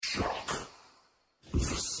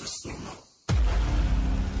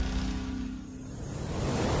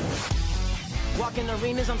Walking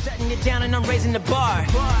arenas, I'm setting it down and I'm raising the bar.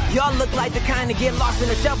 Y'all look like the kind to get lost in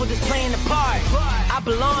the shuffle, just playing the part. I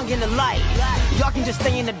belong in the light. Y'all can just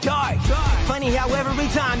stay in the dark. Funny how every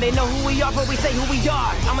time they know who we are, but we say who we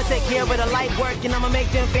are. I'ma take care of the light work and I'ma make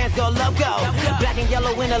them fans go loco. Black and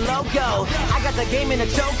yellow in a logo. I got the game in a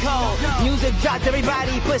chokehold. Music drops,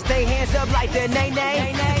 everybody puts their hands up like they're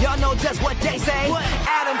nay-nay. Y'all know just what they say.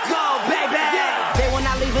 Adam Cole, baby. They will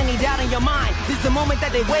not leave any doubt in your mind. This is the moment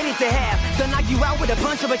that they waited to have. So knock you out with a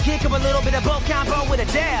punch or a kick or a little bit of both, combo with a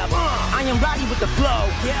jab. I am Roddy with the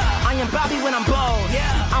flow. I am Bobby when I'm bold.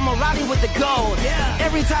 I'm a Roddy with the gold.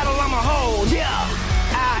 Every title I'm a hold.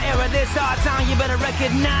 Our era, this our time, you better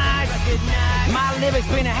recognize. My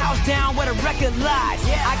lyrics bring the house down where the record lies.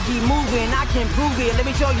 I keep moving, I can prove it. Let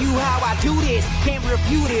me show you how I do this. Can't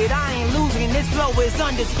refute it, I ain't losing. This flow is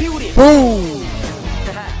undisputed. Boom!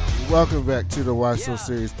 Welcome back to the Why So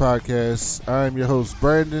Serious podcast. I am your host,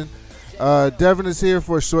 Brandon. Devin is here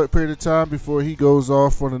for a short period of time before he goes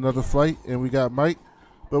off on another flight, and we got Mike.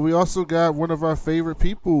 But we also got one of our favorite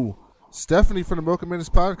people, Stephanie from the Mocha Minutes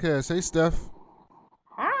podcast. Hey, Steph.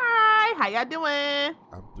 Hi, how y'all doing?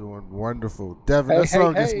 I'm doing wonderful. Devin, that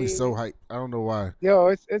song gets me so hyped. I don't know why. Yo,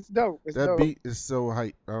 it's dope. That dope. beat is so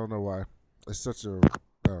hyped. I don't know why. It's such a,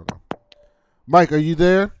 I don't know. Mike, are you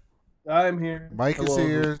there? I'm here. Mike is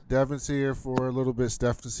here. Devin's here for a little bit.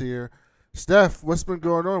 Steph is here. Steph, what's been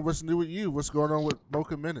going on? What's new with you? What's going on with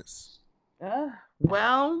Mocha Minutes?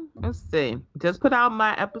 Well, let's see. Just put out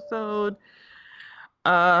my episode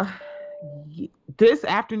this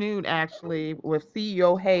afternoon, actually, with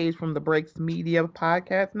CEO Hayes from the Breaks Media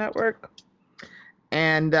Podcast Network.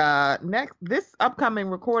 And this upcoming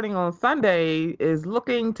recording on Sunday is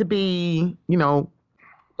looking to be, a little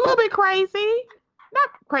bit crazy. Not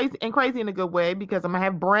crazy, and crazy in a good way, because I'm going to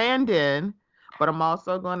have Brandon, but I'm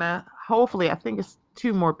also going to, hopefully, I think it's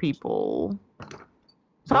 2 more people.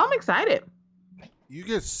 So I'm excited. You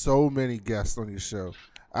get so many guests on your show.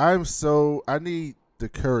 I need the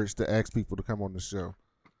courage to ask people to come on the show.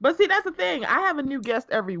 But see, that's the thing. I have a new guest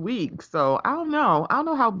every week, so I don't know. I don't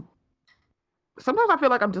know how. Sometimes I feel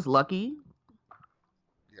like I'm just lucky.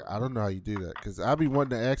 Yeah, I don't know how you do that, because I be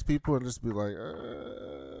wanting to ask people and just be like,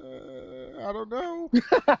 I don't know.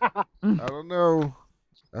 I don't know.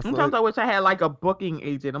 Sometimes I wish I had like a booking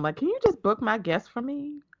agent. I'm like, can you just book my guest for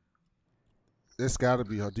me? It's got to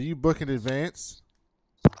be hard. Do you book in advance?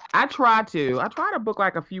 I try to book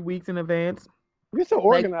like a few weeks in advance. You're so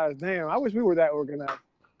organized. Damn, I wish we were that organized.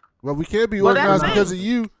 Well, we can't be organized because of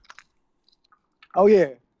you. Oh,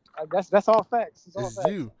 yeah. That's all facts. It's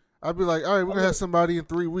you. I'd be like, all right, we're going to have somebody in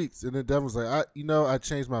 3 weeks. And then Devin's like, I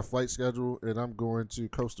changed my flight schedule, and I'm going to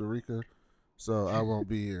Costa Rica, so I won't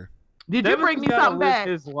be here. Did you bring me something back?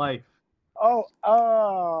 His life.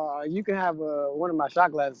 Oh, you can have one of my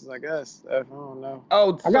shot glasses, I guess. I don't know.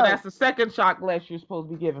 Oh, so that's the second shot glass you're supposed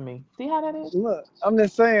to be giving me. See how that is? Look, I'm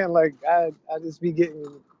just saying, like, I just be getting,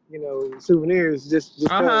 souvenirs just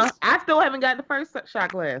because. I still haven't got the first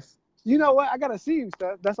shot glass. You know what? I got to see you,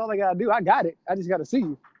 Steph. That's all I got to do. I got it. I just got to see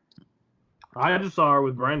you. I just saw her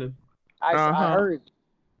with Brandon. I heard.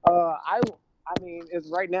 I mean, it's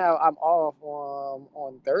right now. I'm off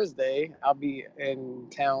on Thursday. I'll be in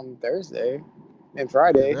town Thursday and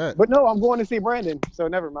Friday. But no, I'm going to see Brandon. So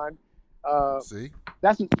never mind. See,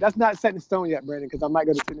 that's not set in stone yet, Brandon. Because I might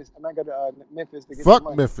go to Memphis to get. Fuck some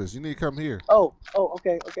money. Memphis. You need to come here. Oh,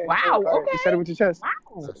 okay. Wow. Right. You said it with your chest. Wow.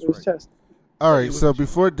 That's with your chest. All right. So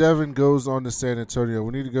before Devin goes on to San Antonio,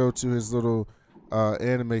 we need to go to his little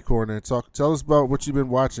anime corner and tell us about what you've been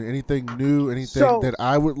watching. Anything new? Anything that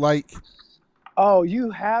I would like? Oh, you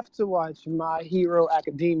have to watch My Hero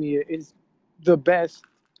Academia. It's the best.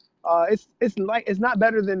 It's not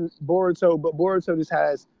better than Boruto, but Boruto just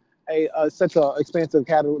has such an expansive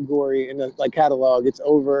category in the catalog. It's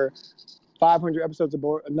over 500 episodes of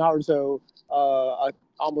Naruto,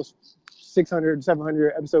 almost 600,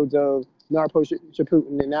 700 episodes of Naruto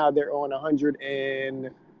Shippuden, and now they're on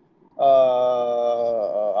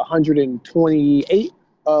 128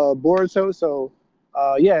 Boruto. So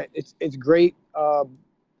it's great.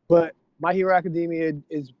 But My Hero Academia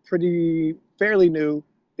is fairly new.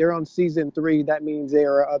 They're on season 3. That means they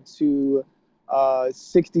are up to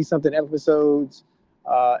 60-something episodes.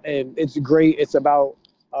 And it's great. It's about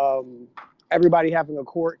everybody having a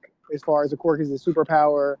quirk, as far as a quirk is a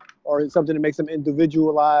superpower or something that makes them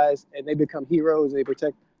individualized, and they become heroes. And they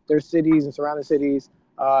protect their cities and surrounding cities.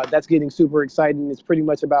 That's getting super exciting. It's pretty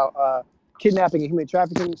much about kidnapping and human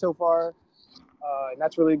trafficking so far. And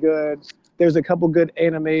that's really good. There's a couple good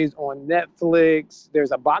animes on Netflix.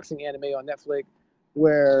 There's a boxing anime on Netflix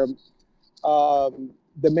where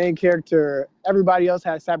the main character, everybody else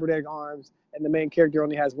has cybernetic arms, and the main character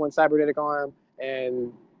only has one cybernetic arm,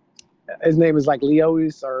 and his name is like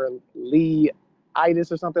Leois or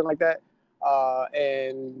Lee-itis or something like that.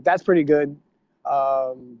 And that's pretty good.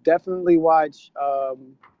 Definitely watch. What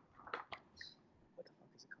the fuck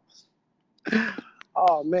is it called?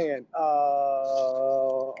 Oh man.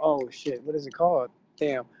 Oh shit. What is it called?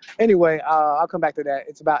 Damn. Anyway, I'll come back to that.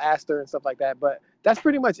 It's about Aster and stuff like that. But that's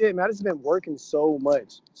pretty much it, man. I just been working so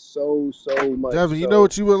much. So much. Devin, you know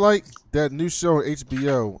what you would like? That new show on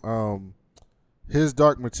HBO, His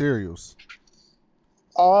Dark Materials.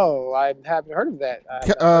 Oh, I haven't heard of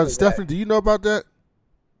that. Stephen, do you know about that?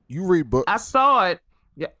 You read books. I saw it.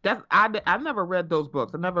 Yeah, I never read those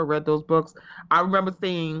books. I remember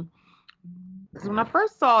seeing, because when I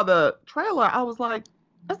first saw the trailer, I was like,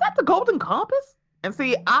 "Is that the Golden Compass?" And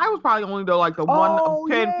see, I was probably only the one of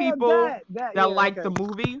 10 people that liked the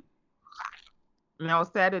movie. And I was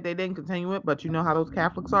sad that they didn't continue it, but you know how those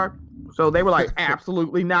Catholics are. So they were like,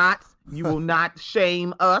 "Absolutely not. You will not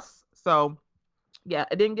shame us." So yeah,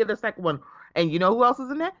 I didn't get a second one. And you know who else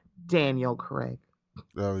is in that? Daniel Craig.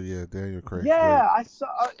 Oh yeah, Daniel Craig. Yeah, I saw.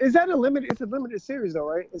 Is that a limited? It's a limited series, though,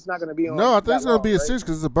 right? It's not going to be on. No, I think it's going to be a right? series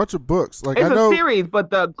because it's a bunch of books. Like It's I know, a series,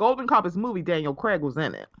 but the Golden Compass movie, Daniel Craig was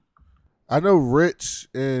in it. I know Rich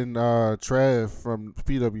and Trav from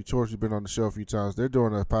PW Torch have been on the show a few times. They're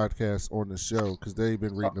doing a podcast on the show because they've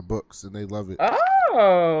been reading the books and they love it.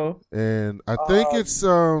 Oh. And I think it's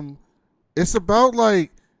about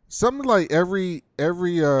like something like every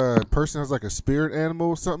person has like a spirit animal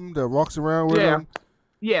or something that walks around with them.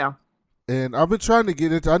 Yeah. And I've been trying to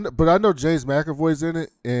get into, but I know James McAvoy's in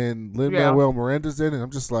it and Lin-Manuel Miranda's in it.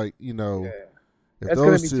 I'm just like, if That's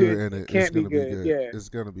those two good. are in it, Can't it's gonna be be good. good. Yeah. It's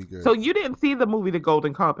gonna be good. So you didn't see the movie The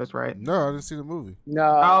Golden Compass, right? No, I didn't see the movie. No.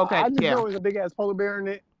 Oh, okay, I just yeah. know there's a big ass polar bear in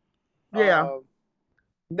it. Yeah.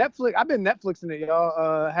 Netflix. I've been Netflixing it,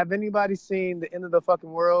 y'all. Have anybody seen The End of the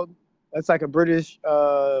Fucking World? That's like a British.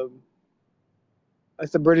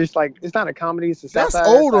 It's a British, like, it's not a comedy. It's a That's satire,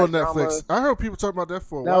 old on drama. Netflix. I heard people talking about that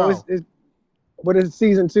for a No, while. but it's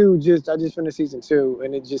season 2. I just finished season 2,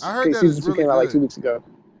 and it just I heard that season it's 2 really came out like good. 2 weeks ago.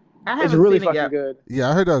 I haven't It's really seen it fucking yet. good. Yeah,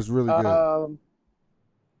 I heard that was really good.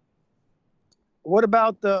 What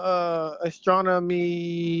about the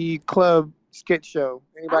Astronomy Club skit show?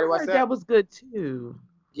 Anybody I watch heard that? that was good too.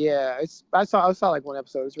 Yeah, I saw like one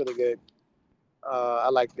episode. It's really good. I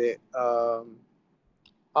liked it.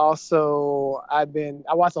 Also, I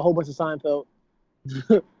watched a whole bunch of Seinfeld,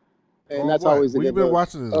 and On that's what? always a Where you good been book.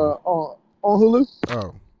 watching it on? On Hulu.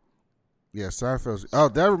 Oh, yeah, Seinfeld's. Oh,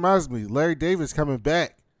 that reminds me, Larry David's coming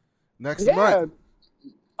back next Yeah. month.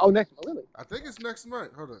 Oh, next month, really? I think it's next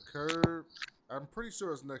month. Hold on, Curb. I'm pretty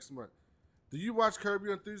sure it's next month. Do you watch Curb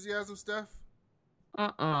Your Enthusiasm, Steph?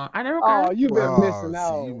 I never Oh, got it. you've been missing see,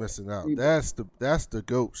 out. you missing out. You- That's the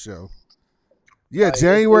GOAT show. Yeah, Like,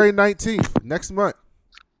 January 19th, next month.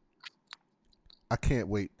 I can't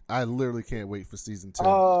wait. I literally can't wait for season 2.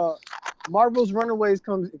 Marvel's Runaways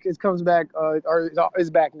comes back, or is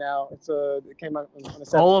back now. It came out on the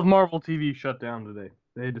 7th. All of Marvel TV shut down today.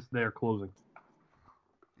 They're closing.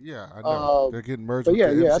 Yeah, I know. They're getting merged But with yeah,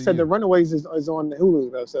 the MCU. I said the Runaways is on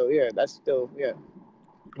Hulu though. So yeah, that's still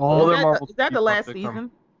All their Marvel. Is that TV the last stuff, they come.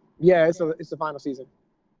 season? yeah. It's the final season.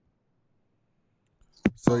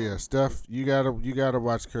 So yeah, Steph, you gotta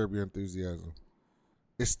watch Curb Your Enthusiasm.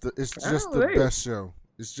 It's just the there. best show.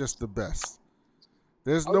 It's just the best.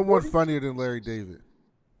 There's no one funnier than Larry David.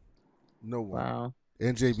 No one. Wow.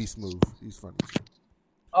 And JB Smooth. He's funny too.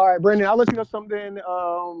 All right, Brandon, I'll let you know something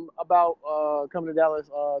about coming to Dallas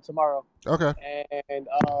tomorrow. Okay. And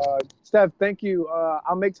Steph, thank you.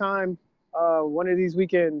 I'll make time one of these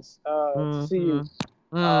weekends to see you.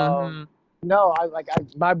 Mhm. No,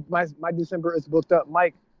 my December is booked up.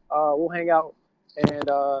 Mike, we'll hang out. And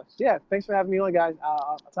yeah, thanks for having me on, guys.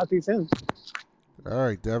 I'll talk to you soon. All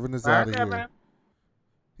right, Devin is Bye, out of Devin. here.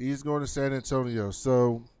 He's going to San Antonio.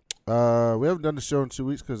 So we haven't done the show in 2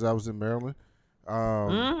 weeks because I was in Maryland.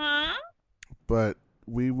 But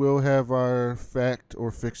we will have our fact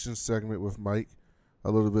or fiction segment with Mike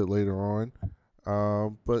a little bit later on.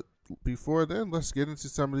 But before then, let's get into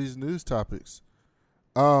some of these news topics.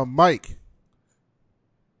 Mike.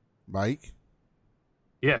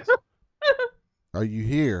 Yes, Are you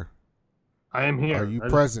here? I am here. Are you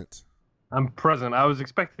present? I'm present. I was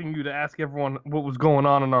expecting you to ask everyone what was going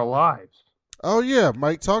on in our lives. Oh, yeah.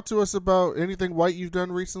 Mike, talk to us about anything white you've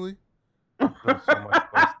done recently. There's so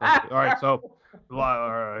much place. Thank you. All right, so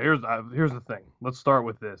here's the thing. Let's start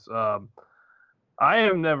with this. I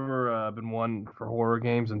have never been one for horror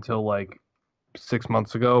games until like 6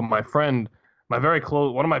 months ago. My friend my very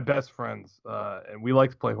close, one of my best friends, and we like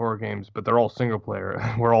to play horror games, but they're all single player.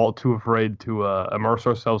 We're all too afraid to immerse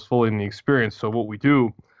ourselves fully in the experience. So what we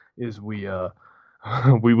do is we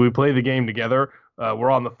we play the game together.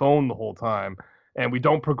 We're on the phone the whole time, and we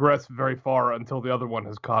don't progress very far until the other one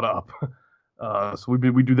has caught up. So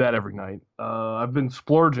we do that every night. I've been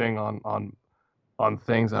splurging on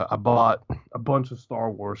things. I bought a bunch of Star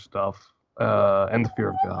Wars stuff and the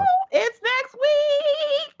Fear of God. It's next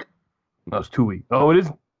week. No, it's 2 weeks. Oh, it is.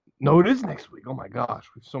 No, it is next week. Oh my gosh,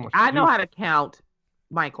 we have so much. I know how to count,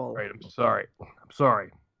 Michael. Right, I'm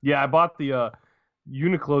sorry. Yeah, I bought the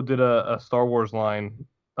Uniqlo did a Star Wars line,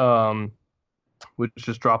 which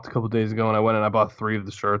just dropped a couple days ago, and I went and I bought 3 of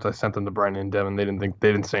the shirts. I sent them to Brandon and Devin. They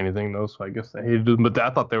didn't say anything though, so I guess they hated them. But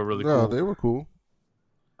I thought they were really cool. No, they were cool.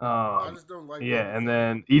 I just don't like. Yeah, and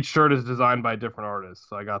then each shirt is designed by a different artist,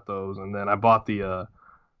 so I got those, and then I bought the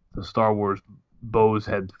Star Wars Bose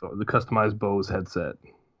the customized Bose headset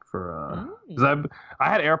for because I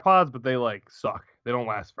had AirPods, but they like suck. They don't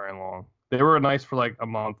last very long. They were nice for like a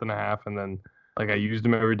month and a half, and then like I used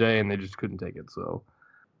them every day, and they just couldn't take it. So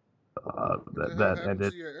that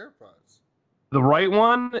ended. Your AirPods? The right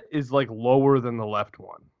one is like lower than the left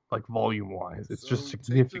one, like volume wise. It's just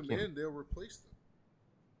significant. Take them in, they'll replace them.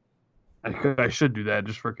 I should do that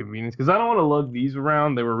just for convenience because I don't want to lug these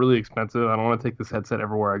around. They were really expensive. I don't want to take this headset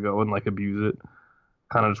everywhere I go and like abuse it.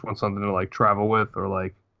 Kind of just want something to like travel with or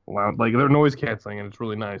like lounge. Like they're noise canceling and it's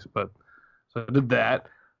really nice. But so I did that.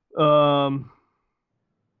 Let's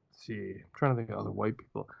see, I'm trying to think of other white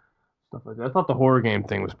people stuff like that. I thought the horror game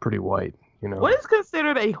thing was pretty white. You know, What is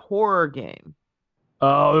considered a horror game?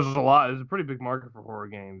 Oh, there's a lot. There's a pretty big market for horror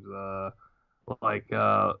games.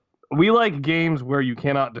 We like games where you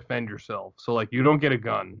cannot defend yourself. So, like, you don't get a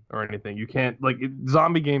gun or anything. You can't,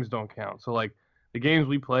 zombie games don't count. So, like, the games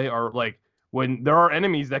we play are, like, when there are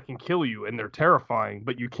enemies that can kill you and they're terrifying,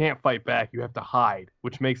 but you can't fight back. You have to hide,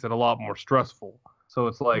 which makes it a lot more stressful. So,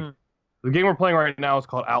 it's like, the game we're playing right now is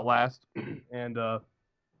called Outlast. And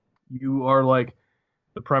you are, like,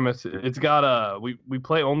 the premise, it's got, we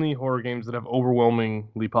play only horror games that have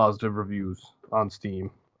overwhelmingly positive reviews on Steam.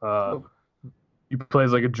 You play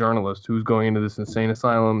as like a journalist who's going into this insane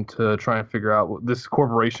asylum to try and figure out what this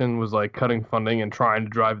corporation was like cutting funding and trying to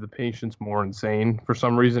drive the patients more insane for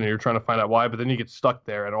some reason, and you're trying to find out why, but then you get stuck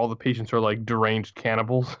there and all the patients are like deranged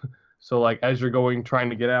cannibals. So like as you're trying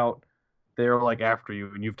to get out, they're like after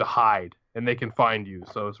you and you have to hide and they can find you.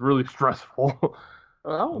 So it's really stressful.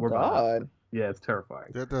 Oh God. Yeah, it's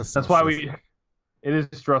terrifying. That's why it is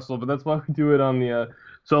stressful, but that's why we do it on the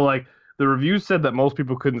so like the reviews said that most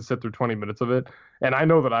people couldn't sit through 20 minutes of it, and I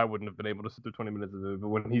know that I wouldn't have been able to sit through 20 minutes of it. But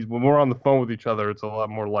when we're on the phone with each other, it's a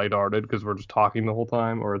lot more lighthearted because we're just talking the whole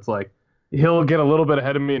time. Or it's like he'll get a little bit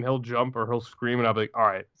ahead of me and he'll jump or he'll scream, and I'll be like, "All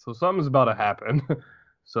right, so something's about to happen."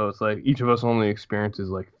 So it's like each of us only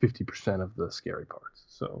experiences like 50% of the scary parts.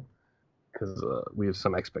 So because we have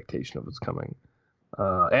some expectation of what's coming,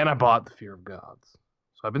 and I bought the Fear of Gods,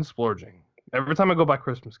 so I've been splurging. Every time I go buy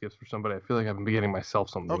Christmas gifts for somebody, I feel like I've been getting myself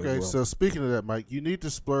something. Okay, so speaking of that, Mike, you need to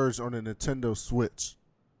splurge on a Nintendo Switch.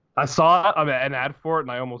 I saw an ad for it,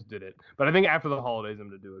 and I almost did it. But I think after the holidays, I'm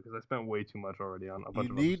going to do it because I spent way too much already on a bunch of other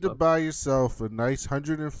stuff. You need to buy yourself a nice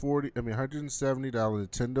 $170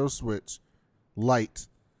 Nintendo Switch Lite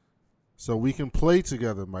so we can play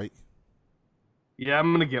together, Mike. Yeah,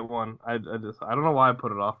 I'm going to get one. I don't know why I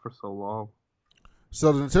put it off for so long.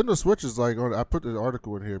 So the Nintendo Switch is like, I put the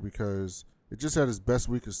article in here because it just had its best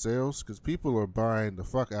week of sales because people are buying the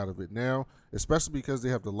fuck out of it now, especially because they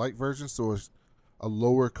have the light version, so it's a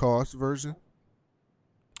lower cost version.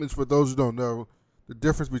 And for those who don't know, the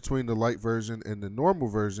difference between the light version and the normal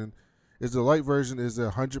version is the light version is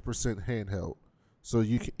 100% handheld. So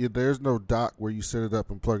there's no dock where you set it up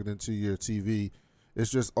and plug it into your TV.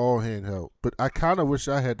 It's just all handheld. But I kind of wish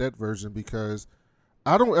I had that version because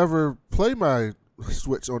I don't ever play my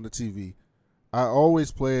Switch on the TV. I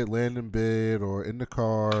always play it laying in bed or in the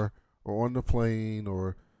car or on the plane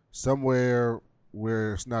or somewhere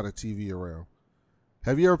where it's not a TV around.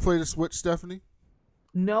 Have you ever played a Switch, Stephanie?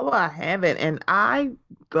 No, I haven't. And I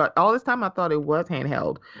thought all this time I thought it was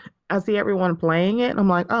handheld. I see everyone playing it and I'm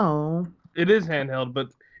like, oh. It is handheld, but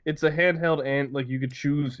it's a handheld and like you could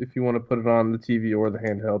choose if you want to put it on the TV or the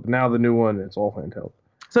handheld. Now the new one, it's all handheld.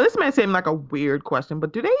 So this may seem like a weird question,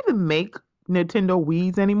 but do they even make Nintendo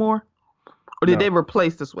Wii's anymore? Or did they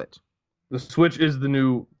replace the Switch? The Switch is the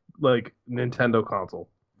new, like, Nintendo console.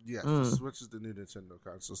 Yes, the Switch is the new Nintendo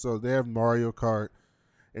console. So they have Mario Kart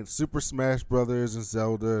and Super Smash Brothers and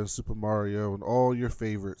Zelda and Super Mario and all your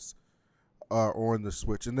favorites are on the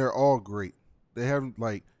Switch. And they're all great. They have,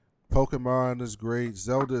 like, Pokemon is great.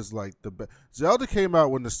 Zelda is like the best. Zelda came out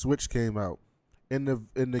when the Switch came out, and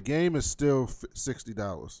the game is still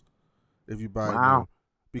 $60 if you buy it new,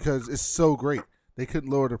 because it's so great. They couldn't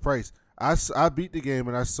lower the price. I beat the game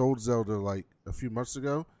and I sold Zelda like a few months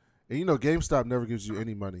ago, and GameStop never gives you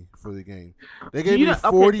any money for the game. They gave me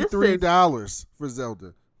 $43 for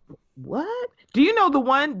Zelda. What? Do you know the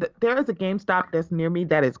one? There is a GameStop that's near me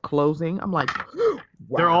that is closing. I'm like,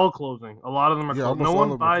 wow. They're all closing. A lot of them are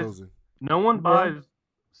closing. No one buys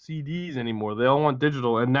CDs anymore. They all want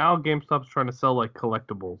digital, and now GameStop's trying to sell like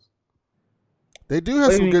collectibles. They do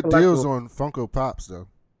have some good deals on Funko Pops, though.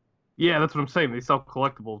 Yeah, that's what I'm saying. They sell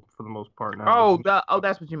collectibles for the most part now.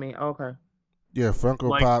 That's what you mean. Okay. Yeah,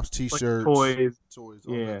 Funko Pops, T-shirts, like toys,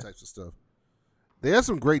 all that types of stuff. They have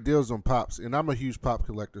some great deals on Pops, and I'm a huge Pop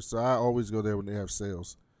collector, so I always go there when they have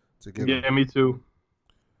sales to get them. Yeah, me too.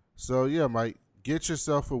 So, yeah, Mike, get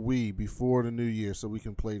yourself a Wii before the new year so we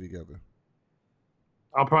can play together.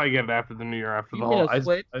 I'll probably get it after the new year, after the holidays.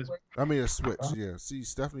 I mean a Switch, yeah. See,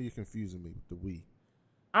 Stephanie, you're confusing me with the Wii.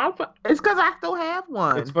 It's because I still have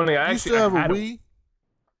one. It's funny. You still have a Wii?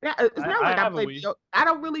 Yeah, it's not like I play I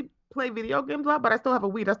don't really play video games a lot, but I still have a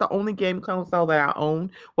Wii. That's the only game console that I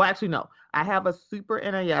own. Well, actually, no. I have a Super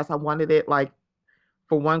NES. I wanted it like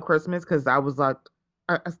for one Christmas because I was like,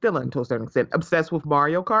 I still am to a certain extent, obsessed with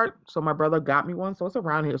Mario Kart. So my brother got me one. So it's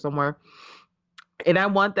around here somewhere. And I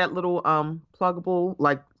want that little pluggable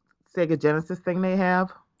like Sega Genesis thing they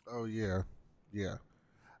have. Oh, yeah. Yeah.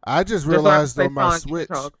 I just realized on my Switch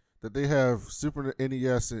that they have Super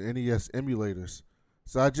NES and NES emulators.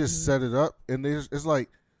 So I just set it up, and it's like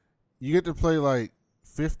you get to play like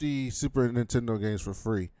 50 Super Nintendo games for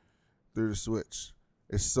free through the Switch.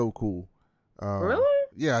 It's so cool. Really?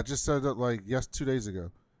 Yeah, I just set it up like 2 days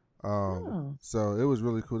ago. So it was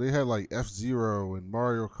really cool. They had like F-Zero and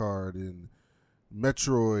Mario Kart and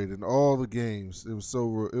Metroid and all the games. It was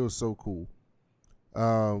so cool.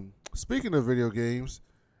 Speaking of video games,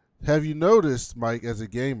 have you noticed, Mike, as a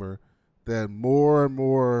gamer, that more and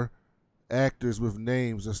more actors with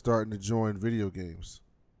names are starting to join video games?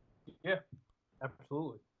 Yeah,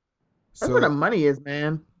 absolutely. That's where the money is,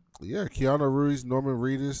 man. Yeah, Keanu Reeves, Norman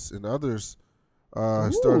Reedus, and others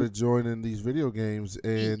started joining these video games,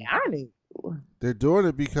 and they're doing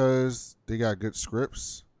it because they got good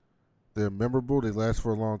scripts. They're memorable. They last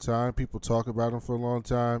for a long time. People talk about them for a long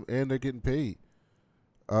time, and they're getting paid.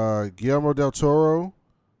 Guillermo del Toro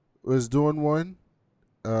was doing one.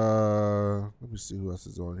 Let me see who else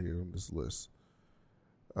is on here on this list.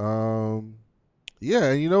 Yeah,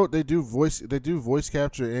 and you know what they do? They do voice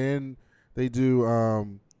capture, and they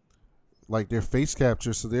do like their face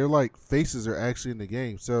capture. So their like faces are actually in the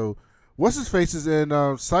game. So what's his face is in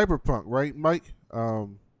Cyberpunk, right, Mike?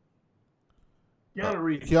 Keanu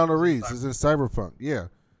Reeves is in Cyberpunk. Yeah.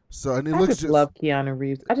 So and I just love Keanu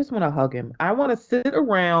Reeves. I just want to hug him. I want to sit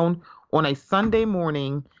around on a Sunday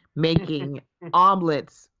morning making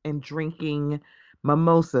omelets and drinking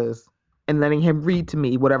mimosas and letting him read to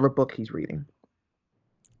me whatever book he's reading.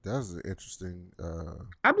 That's an interesting.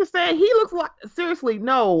 I'm just saying he looks like seriously.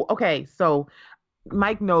 No, okay. So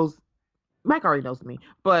Mike already knows me,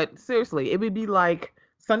 but seriously, it would be like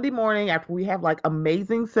Sunday morning after we have like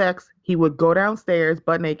amazing sex. He would go downstairs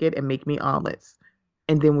butt naked and make me omelets,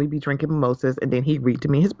 and then we'd be drinking mimosas, and then he'd read to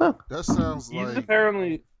me his book. That sounds He's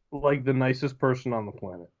apparently like the nicest person on the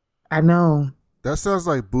planet. I know. That sounds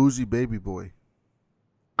like bougie baby boy.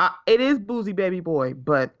 It is boozy baby boy,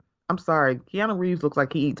 but I'm sorry. Keanu Reeves looks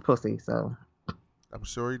like he eats pussy, so. I'm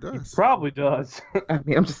sure he does. He probably does. I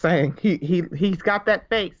mean, I'm just saying. He's got that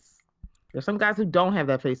face. There's some guys who don't have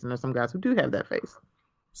that face, and there's some guys who do have that face.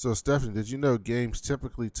 So, Stephanie, did you know games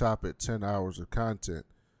typically top at 10 hours of content?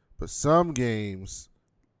 But some games,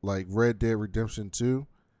 like Red Dead Redemption 2,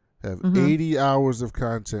 have 80 hours of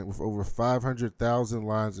content with over 500,000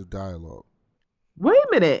 lines of dialogue. Wait a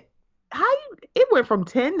minute. It went from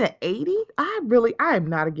 10 to 80? I am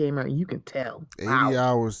not a gamer, and you can tell. 80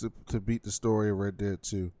 hours to beat the story of Red Dead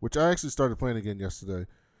 2, which I actually started playing again yesterday,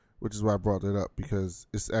 which is why I brought that up, because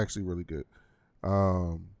it's actually really good.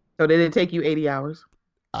 So did it take you 80 hours?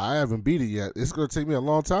 I haven't beat it yet. It's going to take me a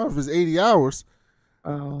long time if it's 80 hours.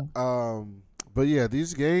 Oh. But yeah,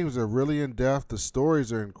 these games are really in depth. The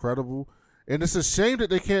stories are incredible, and it's a shame that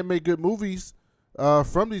they can't make good movies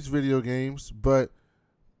from these video games. But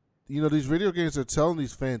you know, these video games are telling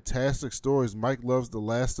these fantastic stories. Mike loves The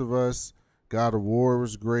Last of Us. God of War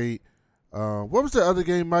was great. What was the other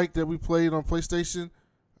game, Mike, that we played on PlayStation?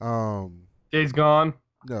 Days Gone.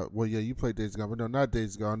 No, well, yeah, you played Days Gone, but no, not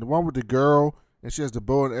Days Gone. The one with the girl and she has the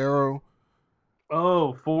bow and arrow.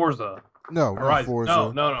 Oh, Forza. No, Horizon. not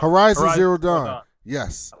Forza. No. Horizon Zero Dawn.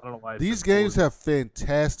 Yes. I don't know why. These games have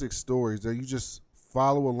fantastic stories that you just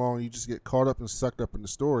follow along. You just get caught up and sucked up in the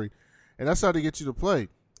story. And that's how they get you to play.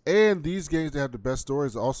 And these games that have the best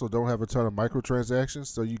stories also don't have a ton of microtransactions,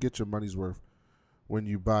 so you get your money's worth when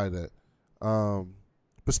you buy that.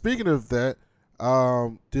 But speaking of that,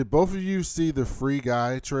 did both of you see the Free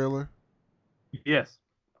Guy trailer? Yes.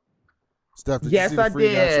 Steph, did Yes, you see the I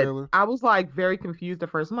Free Guy did. trailer? I was like very confused at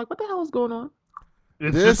first. I'm like, what the hell is going on?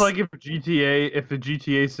 It's This- just like if the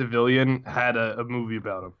GTA civilian had a movie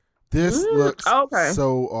about him. This looks okay.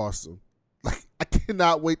 so awesome. Like, I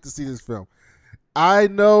cannot wait to see this film. I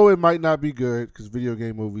know it might not be good because video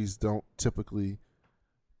game movies don't typically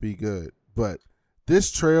be good, but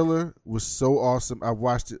this trailer was so awesome. I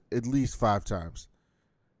watched it at least 5 times.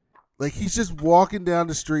 Like, he's just walking down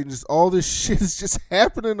the street and just all this shit is just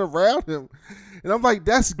happening around him. And I'm like,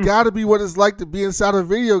 that's got to be what it's like to be inside a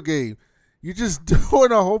video game. You're just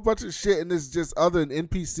doing a whole bunch of shit and it's just other than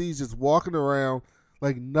NPCs just walking around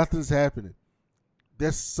like nothing's happening.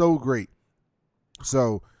 That's so great.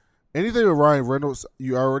 So, anything with Ryan Reynolds,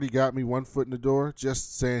 you already got me one foot in the door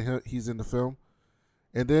just saying he's in the film.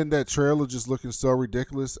 And then that trailer just looking so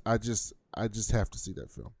ridiculous. I just have to see that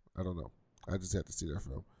film. I don't know. I just have to see that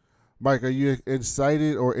film. Mike, are you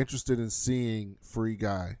excited or interested in seeing Free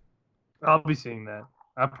Guy? I'll be seeing that.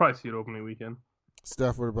 I'll probably see it opening weekend.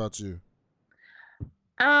 Steph, what about you?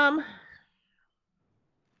 I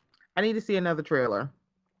need to see another trailer.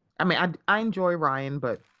 I mean, I enjoy Ryan,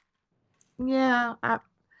 but yeah, I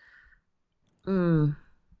need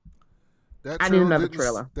another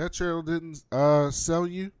trailer. That trailer didn't sell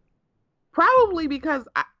you? Probably because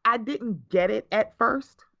I didn't get it at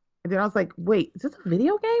first. And then I was like, wait, is this a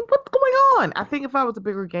video game? What's going on? I think if I was a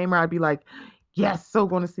bigger gamer, I'd be like, yes, so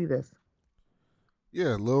going to see this.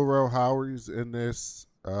 Yeah, Lil Rel Howery's in this.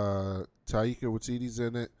 Taika Waititi's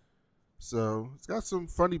in it. So it's got some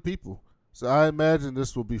funny people. So I imagine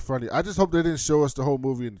this will be funny. I just hope they didn't show us the whole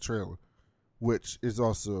movie in the trailer, which is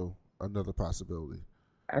also another possibility.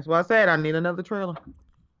 That's why I said I need another trailer.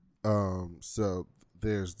 So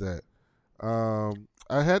there's that. I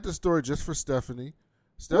had the story just for Stephanie.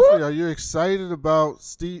 Stephanie, are you excited about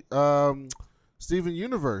Steven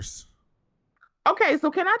Universe? Okay,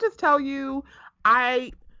 so can I just tell you,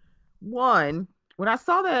 when I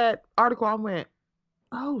saw that article, I went,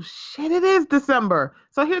 oh shit, it is December.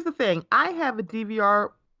 So here's the thing. I have a DVR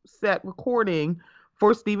set recording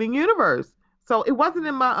for Steven Universe. So it wasn't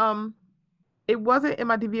in my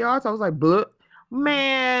DVR, so I was like, bleh.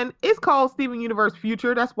 Man, it's called Steven Universe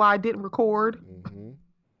Future. That's why I didn't record. Mm-hmm.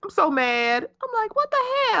 I'm so mad. I'm like, what the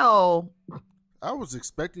hell? I was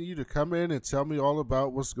expecting you to come in and tell me all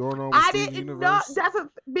about what's going on with Steven Universe.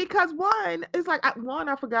 Because one, it's like I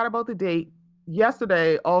forgot about the date.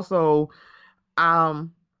 Yesterday, also, I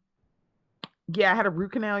had a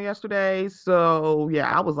root canal yesterday, so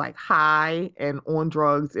yeah, I was like high and on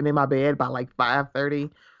drugs and in my bed by like 5:30.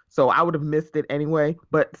 So I would have missed it anyway.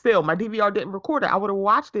 But still, my DVR didn't record it. I would have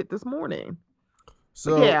watched it this morning.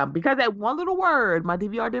 So but yeah, because that one little word, my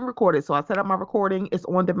DVR didn't record it. So I set up my recording. It's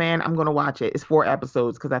on demand. I'm going to watch it. It's 4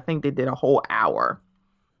 episodes because I think they did a whole hour.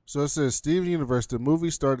 So it says, Steven Universe, the movie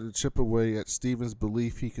started to chip away at Steven's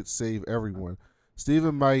belief he could save everyone.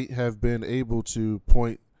 Steven might have been able to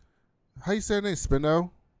point, how you say her name?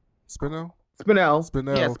 Spinell? Spinell.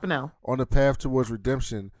 Yeah, Spinell. On the path towards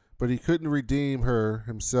redemption, but he couldn't redeem her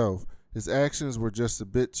himself. His actions were just a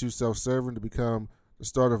bit too self-serving to become the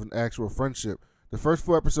start of an actual friendship. The first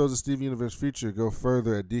 4 episodes of Steven Universe Future go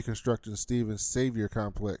further at deconstructing Steven's savior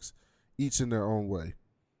complex, each in their own way.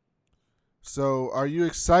 So, are you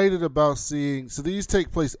excited about seeing? So these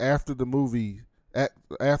take place after the movie,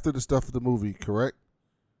 after the stuff of the movie, correct?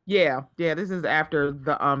 Yeah. This is after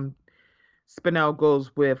the Spinell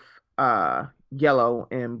goes with yellow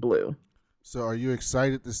and blue. So, are you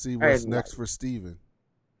excited to see what's next for Steven?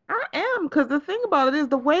 I am, because the thing about it is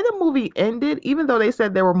the way the movie ended, even though they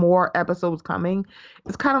said there were more episodes coming,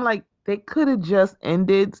 it's kind of like they could have just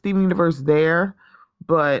ended Steven Universe there,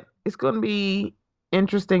 but it's going to be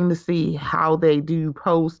interesting to see how they do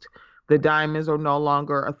post. The diamonds are no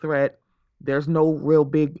longer a threat. There's no real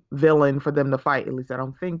big villain for them to fight. At least I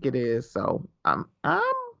don't think it is. So I'm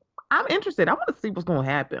interested. I want to see what's going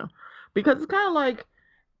to happen, because it's kind of like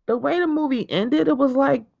the way the movie ended. It was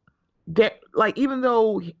like even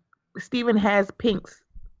though Steven has Pink's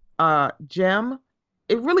gem,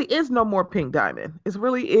 it really is no more Pink Diamond.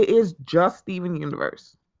 It is just Steven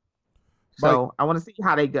Universe. So Mike, I want to see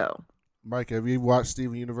how they go. Mike, have you watched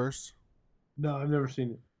Steven Universe? No, I've never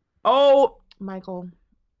seen it. Oh, Michael,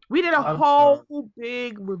 we did a whole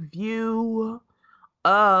big review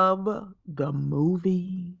of the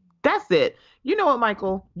movie. That's it. You know what,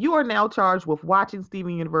 Michael? You are now charged with watching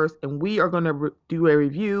Steven Universe, and we are going to do a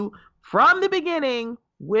review from the beginning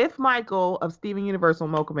with Michael of Steven Universe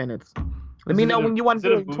on Mocha Minutes. Let me know when you want to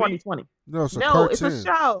do it in 2020. No, it's a No, cartoon. it's a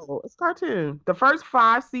show. It's a cartoon. The first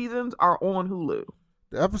 5 seasons are on Hulu.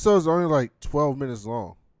 The episode's only like 12 minutes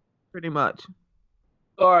long. Pretty much.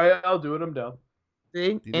 All right, I'll do it. I'm down.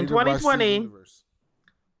 See? You In need to watch Steven 2020, Universe.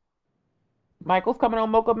 Michael's coming on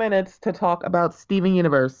Mocha Minutes to talk about Steven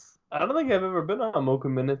Universe. I don't think I've ever been on Mocha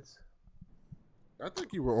Minutes. I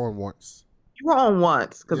think you were on once. You were on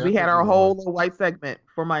once because Yeah, we I had think our you were whole on. little white segment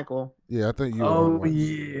for Michael. Yeah, I think you were on Oh once.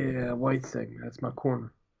 yeah, white segment. That's my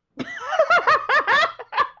corner.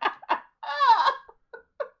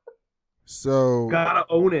 So Gotta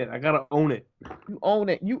own it. I gotta own it. You own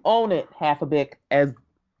it. You own it, half a bick, as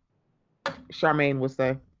Charmaine would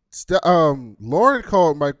say. Lauren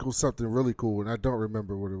called Michael something really cool, and I don't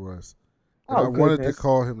remember what it was. And Oh, I wanted to goodness.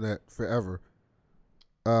 call him that forever.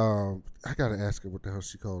 I gotta ask her what the hell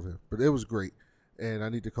she called him, but it was great, and I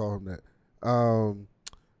need to call him that.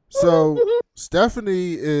 So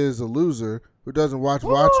Stephanie is a loser who doesn't watch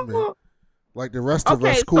Watchmen like the rest of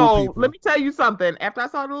Okay, us cool so people. let me tell you something. After I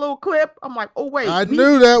saw the little clip, I'm like, oh wait, I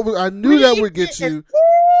knew that would get you.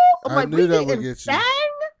 I'm I like, knew we that would getting get you. Thang?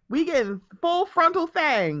 We getting full frontal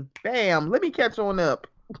thang. Bam. Let me catch on up.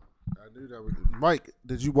 I knew that would. Mike,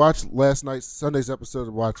 did you watch last night's Sunday's episode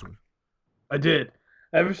of Watchmen? I did.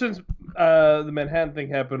 Ever since the Manhattan thing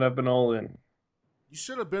happened, I've been all in. You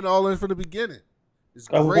should have been all in from the beginning. It's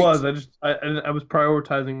I great. was. I was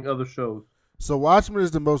prioritizing other shows. So Watchmen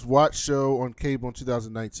is the most watched show on cable in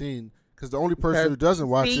 2019 because the only person who doesn't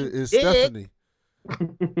watch it is Stephanie.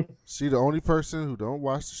 She the only person who don't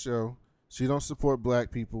watch the show. She don't support black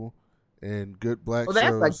people and good black Well, that's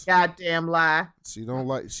shows. a goddamn lie. She don't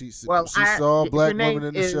like. She Well, saw a your black name woman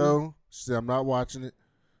in the is- show. She said, "I'm not watching it."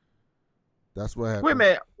 That's what happened. Wait a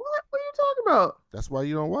minute. What are you talking about? That's why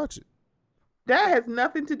you don't watch it. That has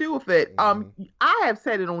nothing to do with it. I have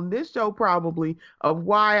said it on this show probably of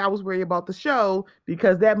why I was worried about the show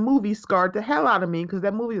because that movie scarred the hell out of me because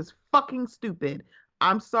that movie is fucking stupid.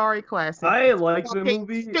 I'm sorry, classic. I like the Fucking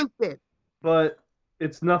movie, Stupid. but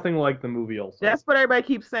it's nothing like the movie. Also, That's what everybody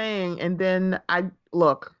keeps saying. And then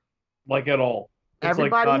look. like at all. It's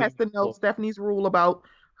Everybody like not has to even know close. Stephanie's rule about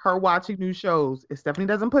her watching new shows. If Stephanie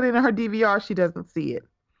doesn't put it in her DVR, she doesn't see it.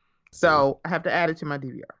 So I have to add it to my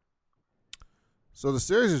DVR. So the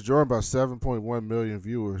series is drawing about 7.1 million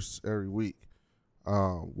viewers every week,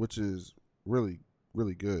 which is really,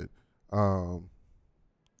 really good.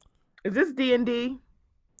 Is this D&D?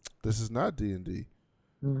 This is not D&D.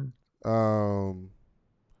 Mm.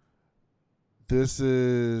 This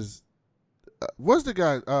is what's the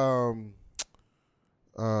guy?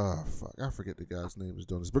 Fuck, I forget the guy's name is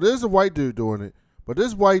doing this, but there's a white dude doing it. But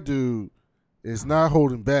this white dude is not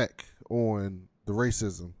holding back on the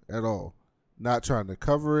racism at all. Not trying to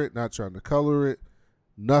cover it, not trying to color it,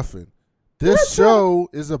 nothing. This show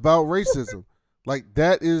is about racism. Like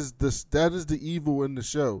that is the evil in the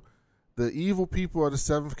show. The evil people are the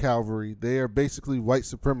 7th Cavalry. They are basically white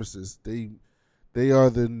supremacists. They are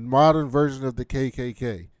the modern version of the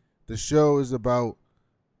KKK. The show is about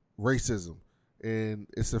racism and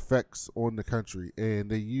its effects on the country, and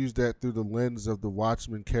they use that through the lens of the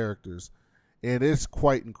Watchmen characters, and it's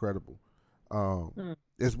quite incredible.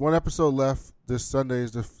 There's one episode left. This Sunday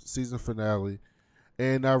is the season finale,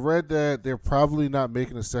 and I read that they're probably not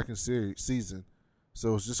making a second season,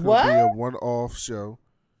 so it's just going to be a one-off show.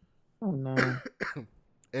 Oh, no.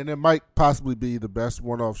 And it might possibly be the best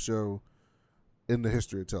one-off show in the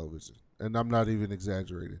history of television, and I'm not even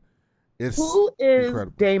exaggerating. It's Who is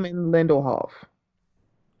incredible. Damon Lindelof?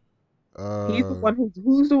 He's the one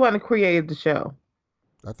who's the one who created the show.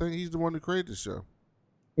 I think he's the one who created the show.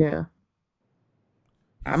 Yeah.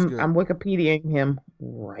 He's good. I'm Wikipediaing him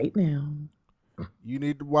right now. You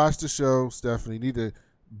need to watch the show, Stephanie.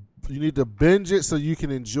 You need to binge it so you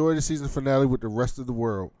can enjoy the season finale with the rest of the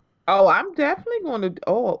world. Oh, I'm definitely going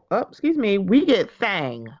to. Excuse me. We get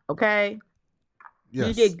Thang, okay? Yes.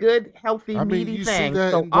 You get good, healthy, meaty you see Thang.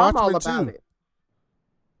 that So in I'm all Watchmen, about too. it.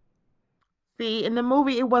 See, in the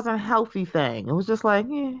movie, it wasn't a healthy thing. It was just like,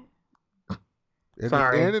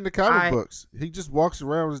 Sorry. And in the comic books, he just walks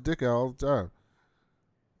around with his dick out all the time.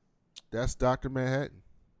 That's Dr. Manhattan.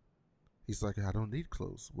 He's like, I don't need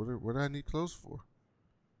clothes. What do I need clothes for?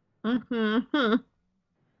 mm-hmm.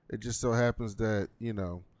 It just so happens that,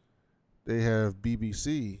 they have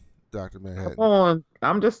BBC Dr. Manhattan. Come on.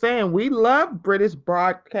 I'm just saying, we love British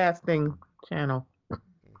Broadcasting Channel.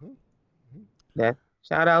 Yeah.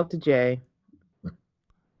 Shout out to Jay.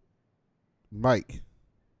 Mike,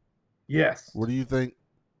 Yes. what do you think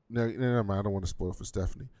No, never mind. I don't want to spoil for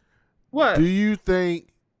Stephanie. What? Do you think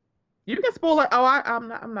You can spoil it. Oh, I'm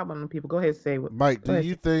not one of them people. Go ahead and say what. Mike, do ahead.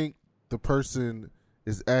 you think the person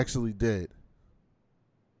is actually dead?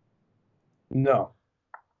 No.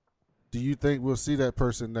 Do you think we'll see that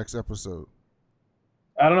person next episode?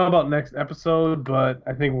 I don't know about next episode, but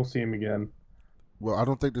I think we'll see him again. Well, I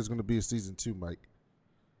don't think there's going to be a season 2, Mike.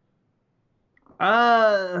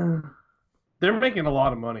 They're making a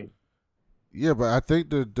lot of money. Yeah, but I think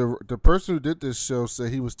the person who did this show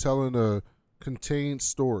said he was telling a contained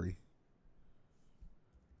story.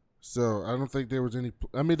 So I don't think there was any.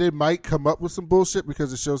 I mean, they might come up with some bullshit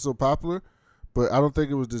because the show's so popular, but I don't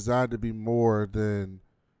think it was designed to be more than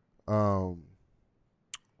one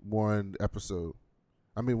episode.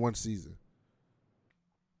 I mean, one season.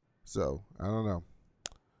 So I don't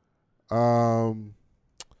know.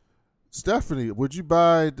 Stephanie, would you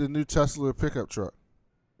buy the new Tesla pickup truck?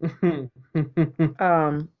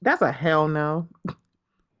 That's a hell no.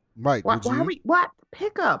 Mike, Why? would you? What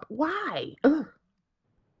pickup? Why? Ugh.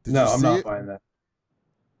 Did No, you I'm see not it? buying that.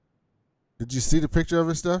 Did you see the picture of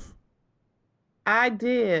it, Steph? I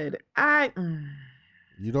did.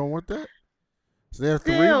 You don't want that? So they have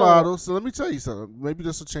 3 Still. models. So let me tell you something. Maybe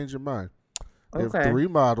this will change your mind. They have Okay. 3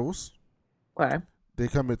 models. Okay. They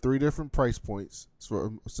come at 3 different price points.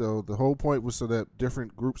 So the whole point was so that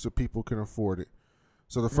different groups of people can afford it.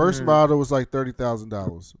 So the first model was like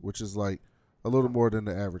 $30,000, which is like a little more than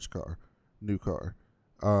the average car, new car.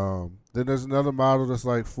 Then there's another model that's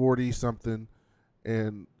like 40 something,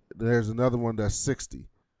 and there's another one that's 60.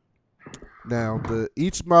 Now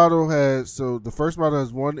each model has, so the first model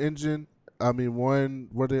has one engine. I mean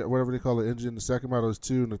whatever they call it engine. The second model is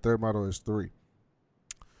 2, and the third model is 3.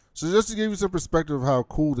 So just to give you some perspective of how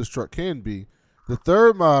cool this truck can be, the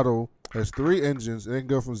third model has 3 engines, and it can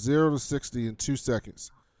go from 0 to 60 in 2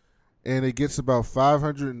 seconds. And it gets about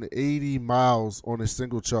 580 miles on a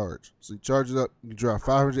single charge. So you charge it up, you drive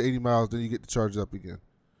 580 miles, then you get to charge it up again.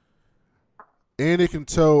 And it can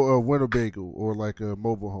tow a Winnebago or like a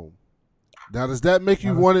mobile home. Now, does that make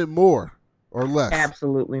you want it more or less?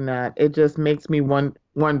 Absolutely not. It just makes me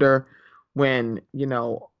wonder when,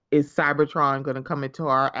 is Cybertron going to come into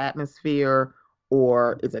our atmosphere,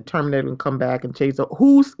 or is a Terminator going to come back and chase?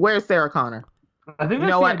 Where's Sarah Connor? I think You that's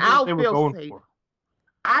know the what? idea I'll they were feel going safe. for.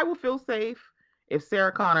 I will feel safe if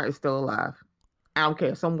Sarah Connor is still alive. I don't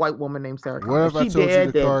care. Some white woman named Sarah Connor. What if I She told you dead,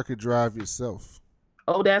 the then- car could drive itself?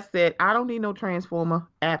 Oh, that's it. I don't need no Transformer.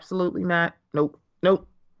 Absolutely not. Nope.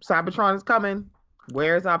 Cybertron is coming.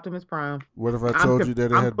 Where's Optimus Prime? What if I told you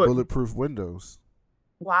that it had putting- bulletproof windows?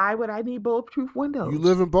 Why would I need bulletproof windows? You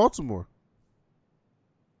live in Baltimore.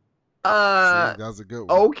 See, that was a good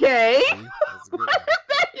one. Okay. See? That's a good one.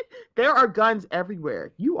 There are guns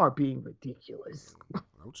everywhere. You are being ridiculous.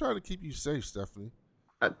 I'm trying to keep you safe, Stephanie.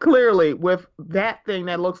 Clearly, with that thing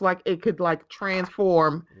that looks like it could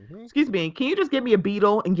transform. Mhm. Excuse me. Can you just get me a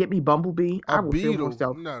Beetle and get me Bumblebee? I A will feel Beetle?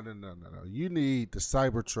 myself. No. You need the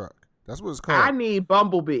Cybertruck. That's what it's called. I need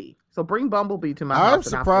Bumblebee. So bring Bumblebee to my I'm house.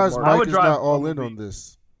 and I'll feel surprised more- I Mike would is drive not all in Bumblebee. on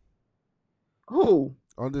this. Who?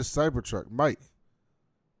 On this Cybertruck, Mike.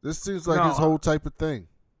 This seems like No. his whole type of thing.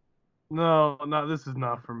 No, this is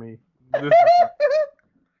not for me. This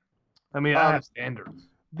I mean, I have standards.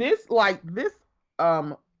 This is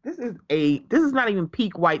not even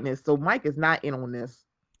peak whiteness. So Mike is not in on this.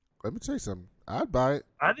 Let me tell you something. I'd buy it.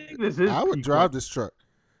 I think this is. I would peak drive white. this truck.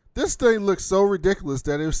 This thing looks so ridiculous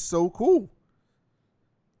that it's so cool.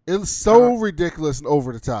 It's so ridiculous and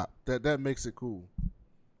over the top that makes it cool.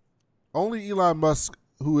 Only Elon Musk,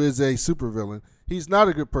 who is a supervillain, he's not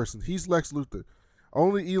a good person. He's Lex Luthor.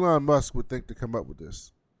 Only Elon Musk would think to come up with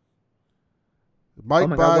this. Mike Oh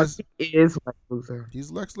my God, buys. what is Lex Luthor?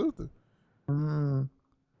 He's Lex Luthor, Mm.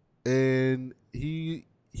 and he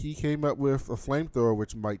came up with a flamethrower,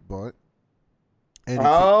 which Mike bought. And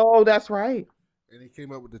Oh, that's right. And he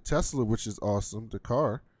came up with the Tesla, which is awesome, the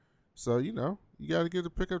car. So, you got to give the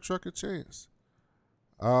pickup truck a chance.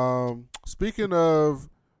 Speaking of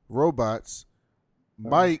robots,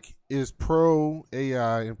 Mike is pro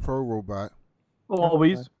AI and pro robot,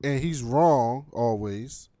 Always. and he's wrong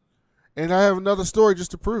always. And I have another story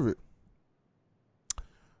just to prove it.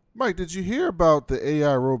 Mike, did you hear about the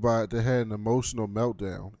AI robot that had an emotional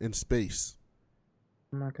meltdown in space?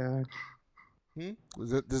 Oh my God.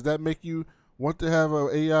 Does that make you want to have an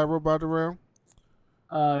AI robot around?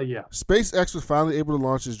 Yeah. SpaceX was finally able to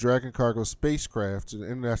launch its Dragon cargo spacecraft to the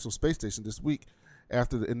International Space Station this week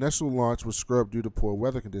after the initial launch was scrubbed due to poor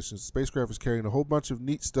weather conditions. The spacecraft is carrying a whole bunch of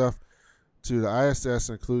neat stuff to the ISS,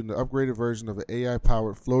 including the upgraded version of an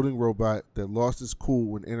AI-powered floating robot that lost its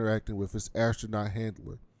cool when interacting with its astronaut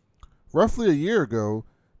handler. Roughly a year ago,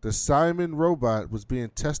 The Simon robot was being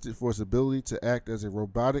tested for its ability to act as a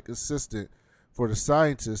robotic assistant for the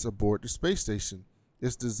scientists aboard the space station.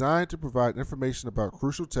 It's designed to provide information about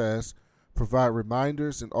crucial tasks, provide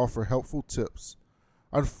reminders, and offer helpful tips.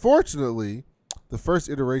 Unfortunately, the first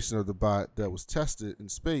iteration of the bot that was tested in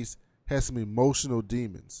space had some emotional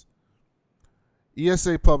demons.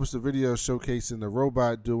 ESA published a video showcasing the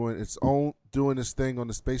robot doing its thing on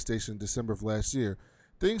the space station in December of last year.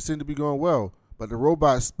 Things seemed to be going well, but the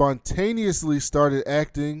robot spontaneously started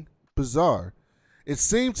acting bizarre. It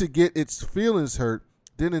seemed to get its feelings hurt,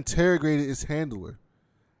 then interrogated its handler,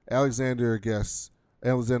 Alexander Gerst.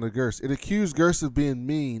 It accused Gerst of being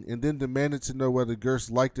mean and then demanded to know whether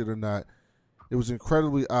Gerst liked it or not. It was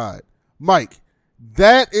incredibly odd. Mike,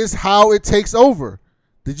 that is how it takes over.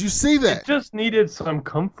 Did you see that? It just needed some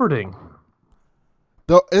comforting.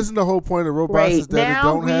 Isn't the whole point of robots is that it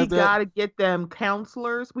don't have that? Now we gotta get them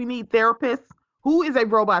counselors. We need therapists. Who is a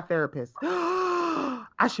robot therapist?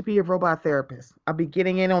 I should be a robot therapist. I'll be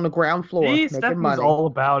getting in on the ground floor, making money. All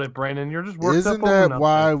about it, Brandon. You're just worked Isn't up over that nothing.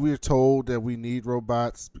 why we're told that we need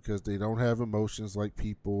robots? Because they don't have emotions like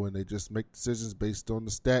people, and they just make decisions based on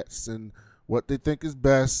the stats and what they think is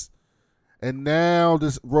best. And now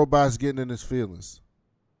this robot's getting in his feelings.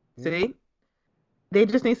 See? They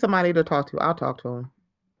just need somebody to talk to. I'll talk to him.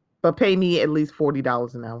 But pay me at least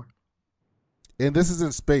 $40 an hour. And this is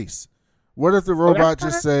in space. What if the robot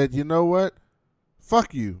just said, you know what?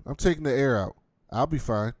 Fuck you. I'm taking the air out. I'll be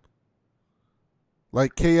fine.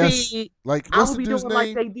 Like KS. See, like, what's the dude's name?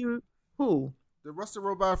 Like they do. Who? What's the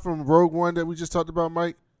robot from Rogue One that we just talked about,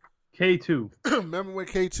 Mike? K2. Remember when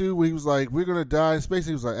K2, where he was like, we're going to die in space?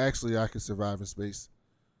 He was like, actually, I can survive in space.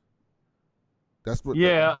 That's what.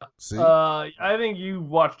 Yeah. See? I think you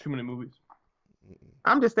watched too many movies.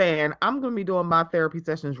 I'm just saying, I'm going to be doing my therapy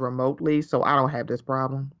sessions remotely, so I don't have this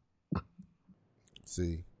problem.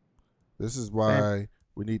 See, this is why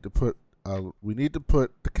we need to put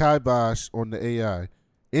the kibosh on the AI.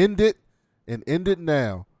 End it and end it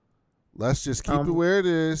now. Let's just keep it where it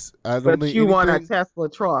is. I don't need anything. Want a Tesla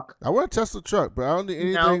truck. I want a Tesla truck, but I don't need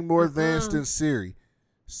anything more advanced than Siri.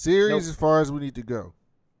 Siri is as far as we need to go.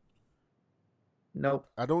 Nope.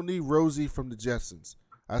 I don't need Rosie from the Jetsons.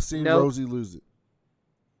 I seen Rosie lose it.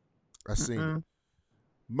 I seen it.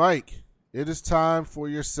 Mike, it is time for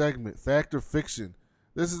your segment, Fact or Fiction.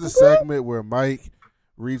 This is the segment where Mike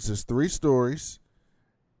reads us 3 stories.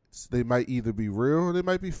 They might either be real or they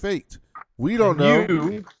might be faked. We don't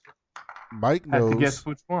know. Mike knows. Have to guess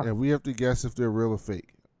which one. And we have to guess if they're real or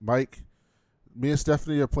fake. Mike, me and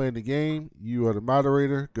Stephanie are playing the game. You are the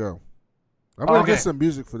moderator. Go. I'm going to get some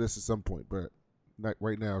music for this at some point, but not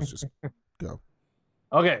right now. It's just go.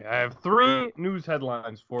 Okay, I have 3 news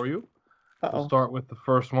headlines for you. We'll start with the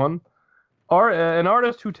first one. An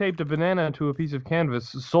artist who taped a banana to a piece of canvas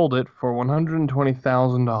sold it for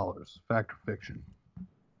 $120,000. Fact or fiction?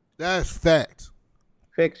 That's fact.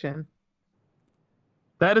 Fiction.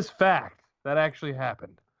 That is fact. That actually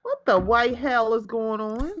happened. What the white hell is going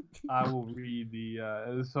on? I will read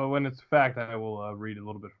the... so when it's fact, I will read a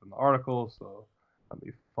little bit from the article. So let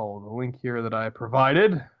me follow the link here that I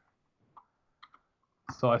provided.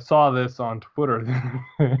 So I saw this on Twitter,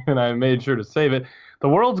 and I made sure to save it. The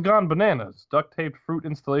world's gone bananas. Duct-taped fruit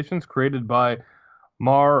installations created by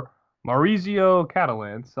Maurizio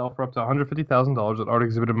Catalan sell for up to $150,000 at art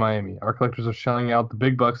exhibit in Miami. Art collectors are shelling out the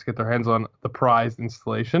big bucks to get their hands on the prized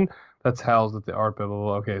installation that's housed at the art blah, blah,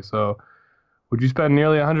 blah. Okay, so would you spend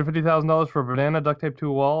nearly $150,000 for a banana duct taped to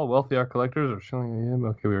a wall? Wealthy art collectors are shelling him.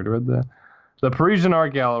 Okay, we already read that. The Parisian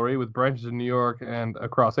Art Gallery, with branches in New York and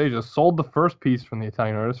across Asia, sold the first piece from the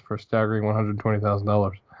Italian artist for a staggering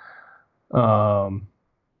 $120,000.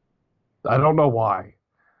 I don't know why.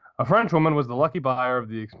 A French woman was the lucky buyer of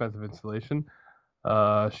the expensive installation.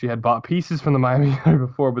 She had bought pieces from the Miami Gallery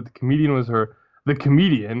before, but the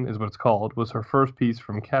comedian is what it's called, was her first piece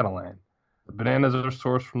from Catalan. The bananas are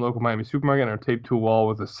sourced from local Miami supermarket and are taped to a wall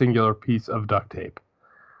with a singular piece of duct tape.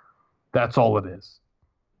 That's all it is.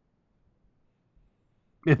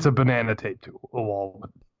 It's a banana taped to a wall.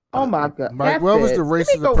 Oh my God! Mike, what was the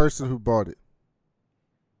race of the person who bought it?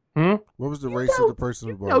 What was the race of the person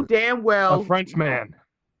who bought it? You know damn well. A French man.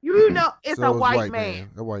 You know it's So a white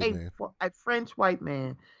man. A white man. A French white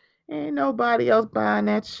man. Ain't nobody else buying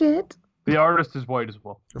that shit. The artist is white as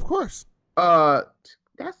well. Of course.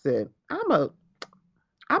 That's it. I'm a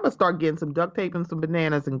start getting some duct tape and some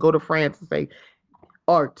bananas and go to France and say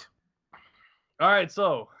art. All right,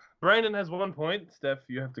 so Brandon has 1 point. Steph,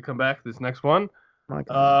 you have to come back to this next one. My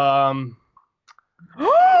God.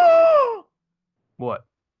 What?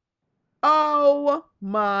 Oh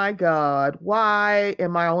my God. Why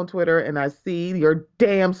am I on Twitter and I see your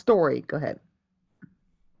damn story? Go ahead.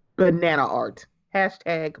 Banana art.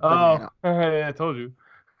 Hashtag Oh, banana. I told you.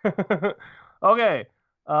 Okay.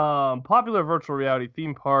 Popular virtual reality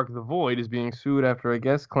theme park, The Void, is being sued after a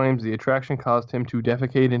guest claims the attraction caused him to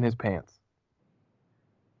defecate in his pants.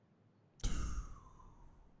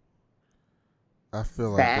 I feel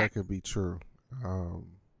like that Fact. could be true.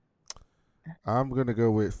 I'm gonna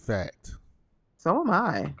go with fact. So am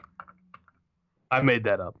I. I made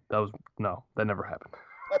that up. No, that never happened.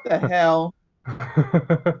 What the hell?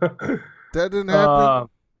 That didn't happen.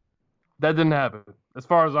 That didn't happen. As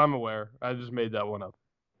far as I'm aware, I just made that one up.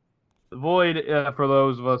 The Void, for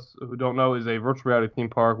those of us who don't know, is a virtual reality theme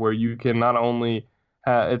park where you can not only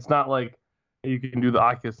it's not like you can do the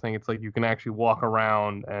Oculus thing. It's like you can actually walk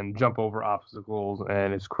around and jump over obstacles,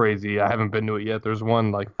 and it's crazy. I haven't been to it yet. There's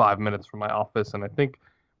one like 5 minutes from my office, and I think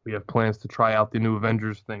we have plans to try out the new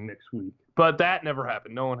Avengers thing next week. But that never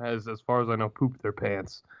happened. No one has, as far as I know, pooped their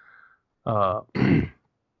pants. I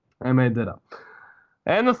made that up.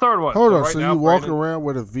 And the third one. Hold on. right So now, you walk Brandon- around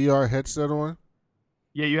with a VR headset on?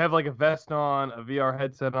 Yeah, you have like a vest on, a VR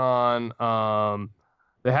headset on.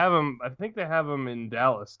 They have them. I think they have them in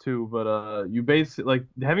Dallas too. But you basically like.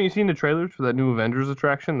 Haven't you seen the trailers for that new Avengers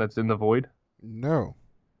attraction that's in the Void? No.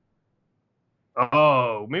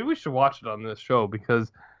 Oh, maybe we should watch it on this show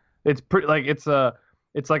because it's pretty. Like it's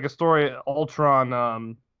like a story.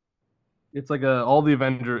 Ultron. It's like all the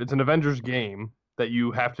Avengers. It's an Avengers game that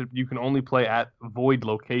you can only play at Void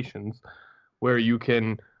locations, where you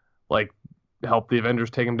can like help the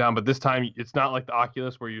Avengers take them down. But this time it's not like the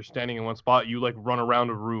Oculus where you're standing in one spot. You like run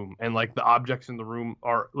around a room, and like the objects in the room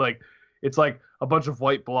are like it's like a bunch of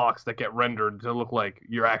white blocks that get rendered to look like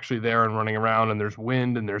you're actually there and running around. And there's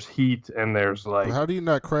wind, and there's heat, and there's like But how do you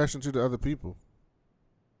not crash into the other people?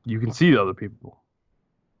 you can see the other people.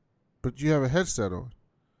 But you have a headset on.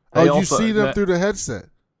 They Oh, you also- see them that- through the headset.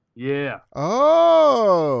 Yeah.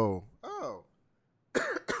 Oh. Oh,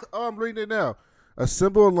 I'm reading it now.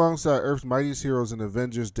 Assemble alongside Earth's mightiest heroes in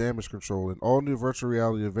Avengers Damage Control, an all-new virtual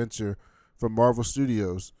reality adventure from Marvel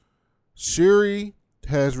Studios. Shuri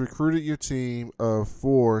has recruited your team of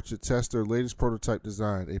 4 to test their latest prototype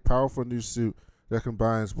design, a powerful new suit that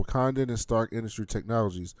combines Wakandan and Stark industry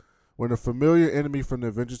technologies. When a familiar enemy from the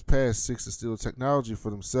Avengers past seeks to steal technology for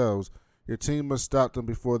themselves, your team must stop them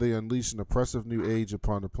before they unleash an oppressive new age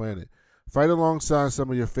upon the planet. Fight alongside some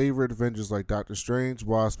of your favorite Avengers like Doctor Strange,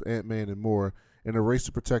 Wasp, Ant-Man, and more in a race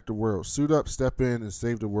to protect the world. Suit up, step in, and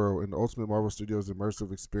save the world in the Ultimate Marvel Studios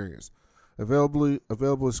immersive experience. Available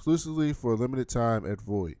exclusively for a limited time at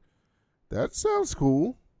Void. That sounds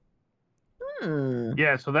cool.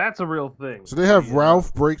 Yeah, so that's a real thing. So they have Yeah.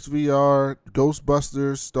 Ralph Breaks VR,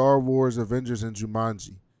 Ghostbusters, Star Wars, Avengers, and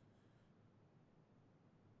Jumanji.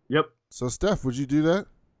 Yep. So Steph, would you do that?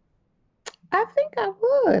 I think I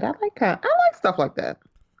would. I like stuff like that.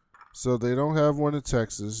 So they don't have one in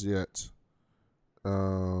Texas yet. Have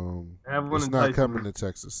one It's in not Tyson. coming to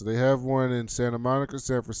Texas. So they have one in Santa Monica,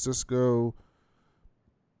 San Francisco,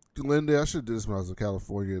 Glendale. I should have did this when I was in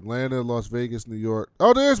California. Atlanta, Las Vegas, New York.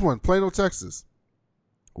 Oh, there's one. Plano, Texas.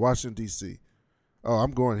 Washington, D.C. Oh,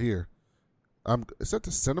 I'm going here. Is that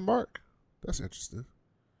the Cinemark? That's interesting.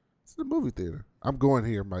 It's the movie theater. I'm going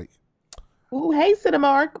here, Mike. Ooh, hey,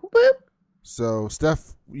 Cinemark. Boop. So,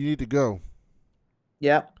 Steph, you need to go.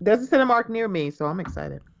 Yep. There's a Cinemark near me, so I'm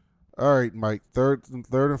excited. All right, Mike. Third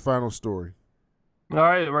and final story. All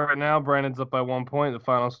right, right now Brandon's up by 1 point. The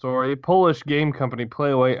final story: Polish game company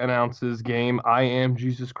Playway announces game I Am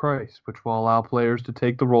Jesus Christ, which will allow players to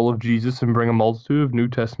take the role of Jesus and bring a multitude of New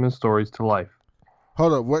Testament stories to life.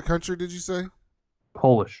 Hold up. What country did you say?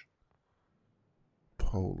 Polish.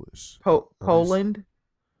 Polish. Poland?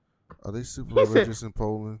 Are they super He said- religious in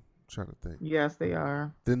Poland? I'm trying to think. Yes, they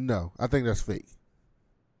are. Then no. I think that's fake.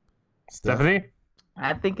 Steph? Stephanie?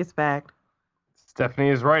 I think it's fact. Stephanie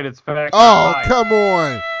is right. It's fact. Oh, Right. come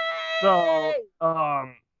on. So,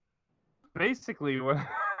 basically, when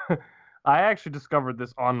I actually discovered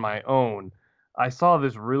this on my own, I saw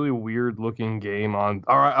this really weird looking game on.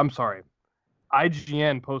 All right, I'm sorry.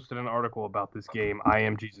 IGN posted an article about this game, I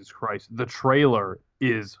Am Jesus Christ. The trailer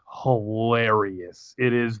is hilarious.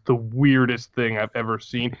 It is the weirdest thing I've ever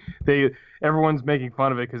seen. Everyone's making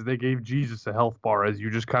fun of it because they gave Jesus a health bar as you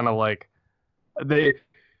just kind of like I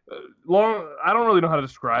don't really know how to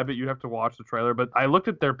describe it. You have to watch the trailer, but I looked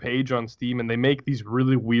at their page on Steam and they make these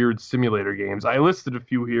really weird simulator games. I listed a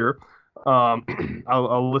few here.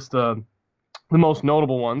 I'll list the most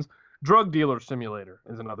notable ones. Drug Dealer Simulator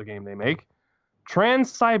is another game they make.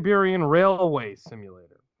 Trans-Siberian Railway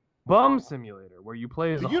Simulator. Bum Simulator, where you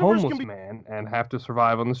play as The a universe homeless can be- man and have to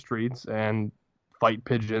survive on the streets and fight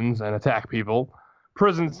pigeons and attack people.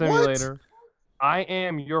 Prison Simulator. I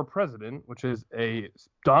Am Your President, which is a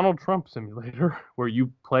Donald Trump simulator where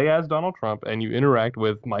you play as Donald Trump and you interact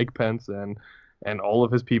with Mike Pence and all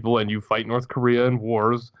of his people and you fight North Korea in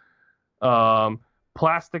wars.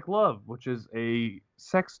 Plastic Love, which is a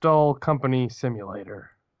sex doll company simulator.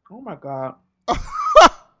 Oh my god.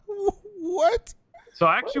 What? So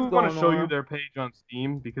I actually is want to going show you on? their page on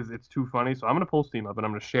Steam because it's too funny. So I'm going to pull Steam up and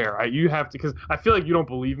I'm going to share. You have to, because I feel like you don't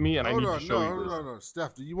believe me and I need to show you this. No.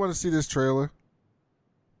 Steph, do you want to see this trailer?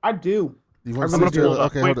 I do. You want to I'm see the gonna trailer? pull it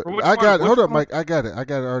up. Okay, Wait, hold for on. which I got it. one? Hold Which up, Mike. I got it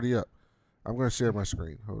already up. I'm going to share my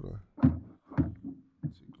screen. Hold on.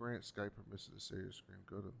 See, grant Skype permission to share your screen.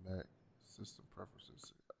 Go to Mac system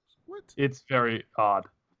preferences. What? It's very odd.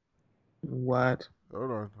 What? Hold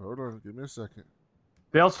on. Give me a second.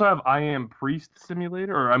 They also have I Am Priest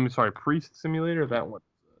Simulator, or I'm sorry, Priest Simulator. That one.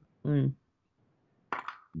 Mm.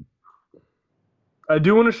 I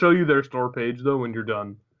do want to show you their store page though when you're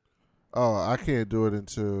done. Oh, I can't do it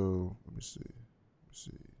until. Let me see.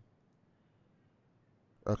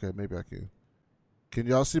 Okay, maybe I can. Can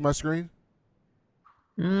y'all see my screen?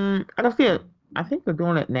 I don't see it. I think they're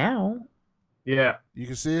doing it now. Yeah, You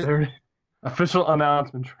can see it? there. Official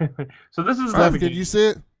announcement trailer. So this is Steph, the can you see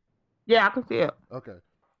it? Yeah, I can see it. Okay.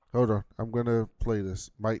 Hold on. I'm going to play this.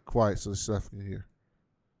 Mike, quiet so Steph can hear.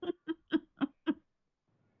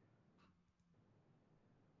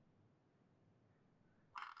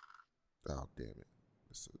 Oh, damn it.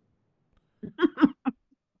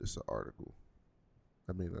 It's an article.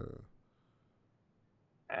 I mean,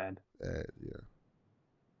 ad. ad, yeah.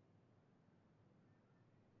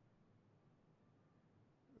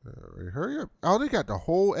 All right, hurry up. Oh, they got the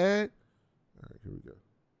whole ad? All right, here we go.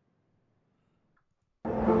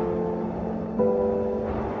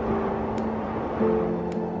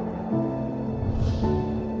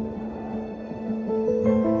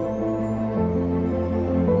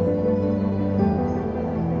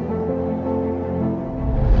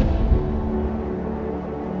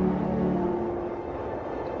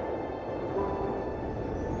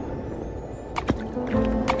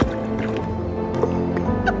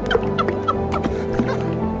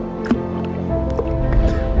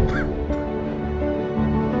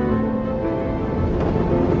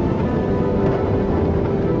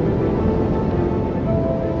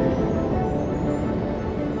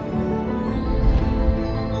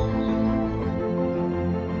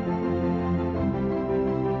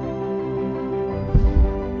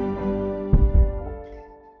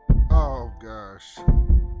 Oh, gosh.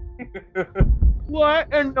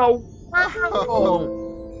 What in the world?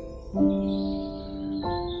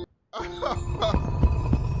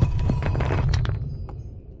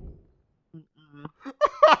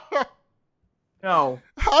 No.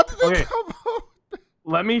 How did it Okay. come out?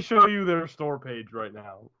 Let me show you their store page right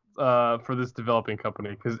now for this developing company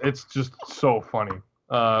because it's just so funny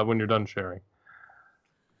when you're done sharing.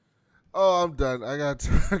 Oh, I'm done. I got to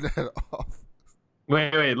turn that off.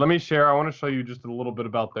 Wait. Let me share. I want to show you just a little bit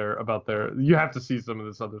about their. You have to see some of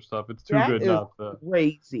this other stuff. It's too That good is not to.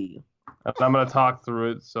 crazy. And I'm gonna talk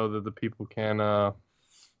through it so that the people can. Can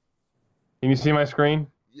you see my screen?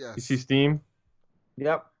 Yes. You see Steam?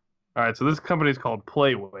 Yep. All right. So this company is called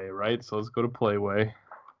Playway, right? So let's go to Playway.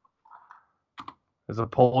 It's a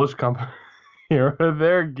Polish company. Here are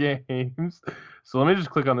their games. So let me just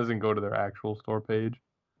click on this and go to their actual store page.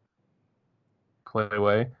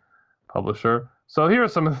 Playway, publisher. So here are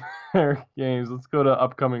some of their games. Let's go to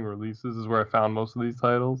upcoming releases. This is where I found most of these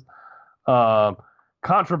titles.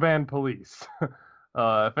 Contraband Police.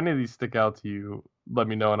 If any of these stick out to you, let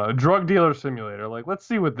me know. And a Drug Dealer Simulator. Like, let's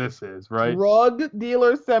see what this is, right? Drug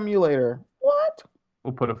dealer simulator. What?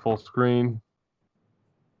 We'll put it full screen.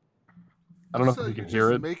 I don't know So if you you're can hear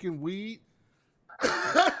just it. Making weed?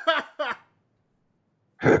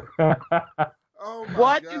 Oh my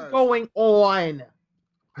What gosh. is going on?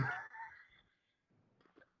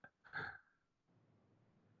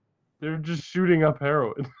 They're just shooting up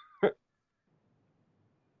heroin.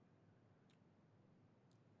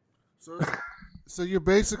 So you're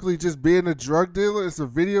basically just being a drug dealer? It's a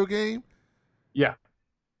video game? Yeah.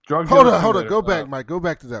 Drug Hold Dealer on. Simulator. Go back, Mike. Go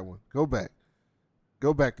back to that one. Go back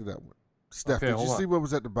to that one. Steph, Okay, did you hold on. see what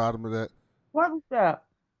was at the bottom of that? What was that?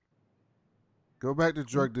 Go back to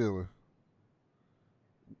drug dealer.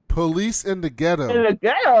 Police in the ghetto. In the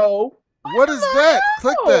ghetto? What is that?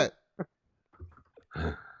 Click that.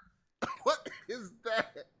 What is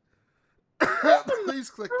that? Please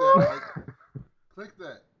click that, Mike. Click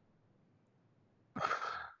that.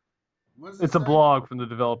 It's a blog from the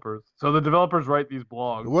developers. So the developers write these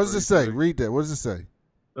blogs. What does it say? Read that. What does it say?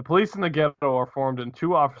 The police in the ghetto are formed in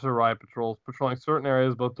 2 officer riot patrols, patrolling certain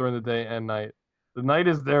areas both during the day and night. The night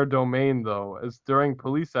is their domain, though, as during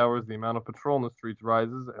police hours, the amount of patrol in the streets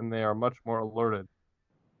rises, and they are much more alerted.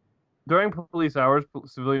 During police hours,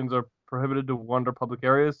 civilians are prohibited to wander public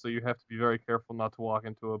areas, so you have to be very careful not to walk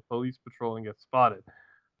into a police patrol and get spotted.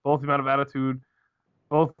 Both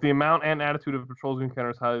the amount and attitude of patrols you encounter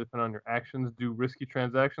is highly dependent on your actions. Do risky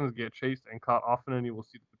transactions, get chased and caught often, and you will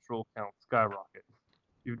see the patrol count skyrocket.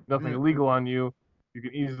 You've nothing illegal on you. You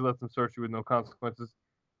can easily let them search you with no consequences.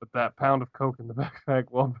 But that pound of coke in the backpack,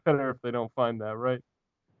 well, better if they don't find that, right?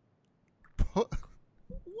 What?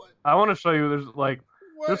 I want to show you.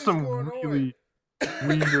 There's some really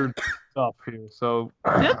weird stuff here. So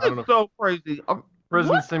This is so crazy.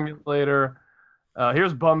 Prison Simulator.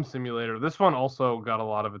 Here's Bum Simulator. This one also got a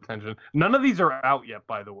lot of attention. None of these are out yet,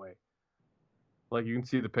 by the way. Like, you can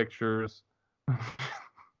see the pictures.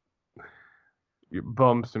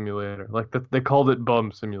 Bum Simulator. Like, they called it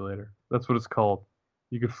Bum Simulator. That's what it's called.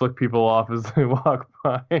 You could flick people off as they walk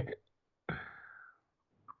by.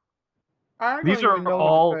 These are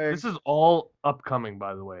all. This is all upcoming,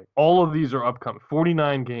 by the way. All of these are upcoming.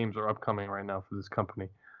 49 games are upcoming right now for this company.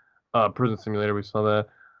 Prison Simulator, we saw that.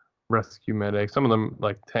 Rescue Medic. Some of them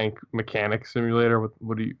like Tank Mechanic Simulator.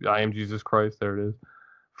 I Am Jesus Christ. There it is.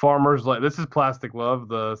 Farmers like this is Plastic Love,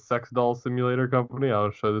 the sex doll simulator company.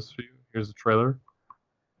 I'll show this to you. Here's the trailer.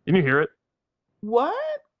 Can you hear it? What?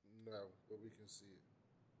 No, but we can see it.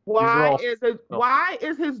 Why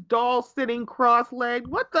is his doll sitting cross-legged?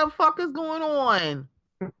 What the fuck is going on?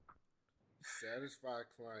 Satisfy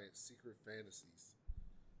clients' secret fantasies.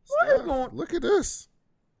 What is going? Look at this.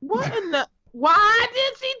 What in the? Why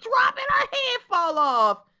did she drop it? Her head fall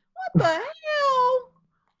off. What the hell?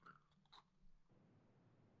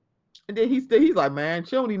 And then he's like, man,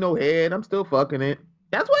 she don't need no head. I'm still fucking it.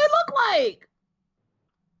 That's what it looked like.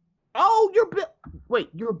 Oh,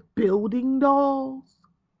 you're building dolls?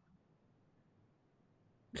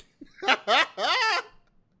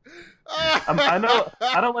 I know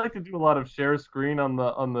I don't like to do a lot of share screen on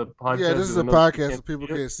the podcast. Yeah, this is a podcast so people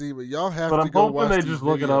can't see, but y'all have to go watch these videos. But I'm hoping they just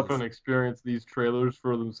look it up and experience these trailers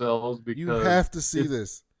for themselves because you have to see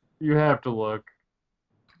this. You have to look.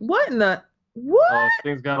 What in the what? Oh,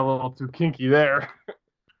 things got a little too kinky there.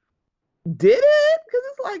 Did it? Because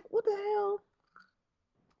it's like, what the hell?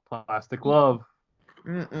 Plastic Love.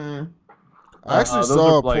 Mm-mm. I actually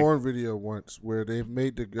saw a porn video once where they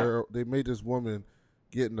made this woman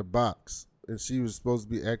get in the box, and she was supposed to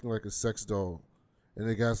be acting like a sex doll, and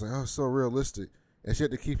the guy's like, "Oh, it's so realistic," and she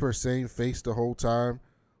had to keep her same face the whole time,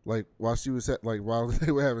 like while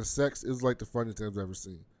they were having sex. It was like the funniest thing I've ever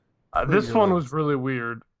seen. This one was really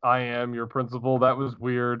weird. I Am Your Principal. That was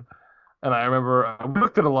weird, and I remember we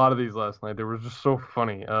looked at a lot of these last night. They were just so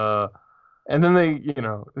funny. And then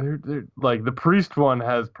they're like the Priest one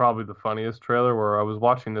has probably the funniest trailer. Where I was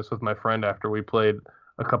watching this with my friend after we played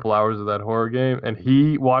a couple hours of that horror game, and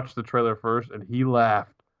he watched the trailer first, and he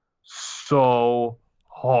laughed so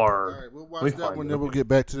hard. All right, we'll watch that one, then we'll get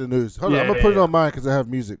back to the news. Hold on, I'm gonna put it on mine because I have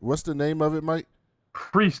music. What's the name of it, Mike?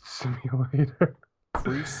 Priest Simulator.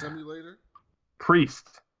 Priest Simulator? Priest.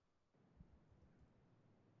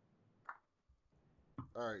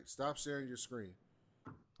 All right, stop sharing your screen.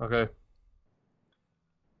 Okay.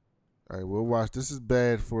 All right, we'll watch. This is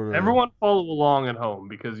bad for everyone. Follow along at home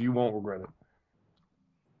because you won't regret it.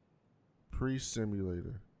 Priest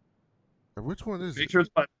Simulator. Which one is it? Make sure it's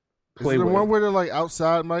by Playway. Is it the one where they're like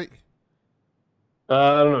outside, Mike?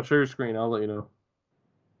 I don't know. Share your screen. I'll let you know.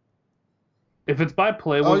 If it's by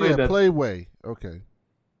Playway, oh yeah, Playway. Okay.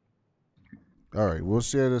 All right, we'll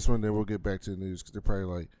share this one, then we'll get back to the news because they're probably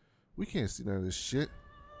like, we can't see none of this shit.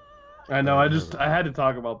 I know. I had to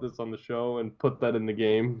talk about this on the show and put that in the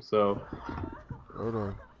game. So, hold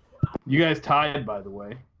on. You guys tied, by the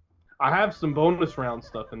way. I have some bonus round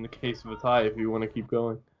stuff in the case of a tie if you want to keep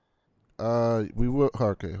going. We will.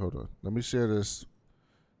 Okay, hold on. Let me share this.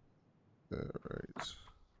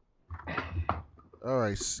 All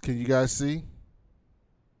right. Can you guys see?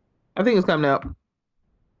 I think it's coming up.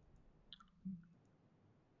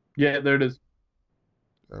 Yeah, there it is.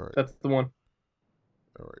 All right. That's the one.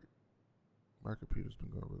 All right. My computer's been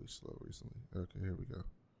going really slow recently. Okay, here we go.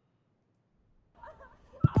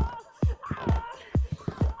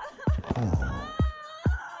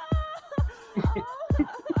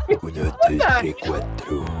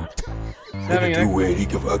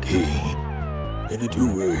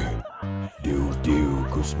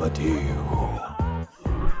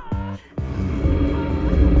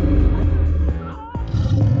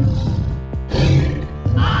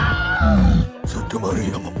 Ave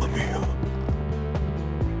Maria, mamma mia.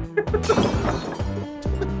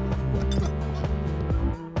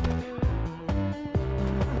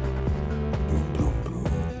 Boom, boom, boom.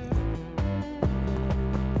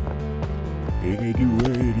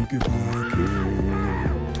 Ready che fa che...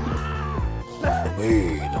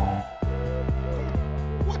 Meno.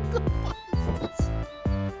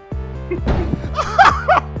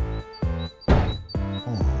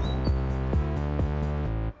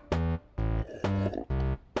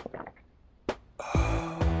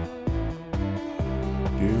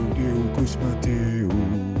 Deu, Cosmateu.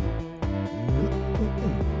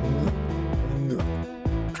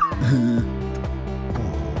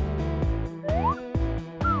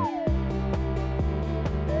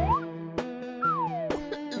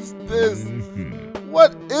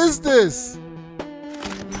 What is this?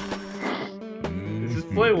 This is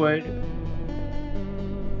Playway.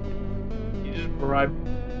 You just arrived.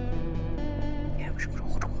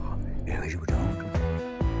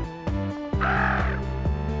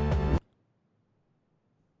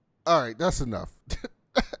 All right, that's enough.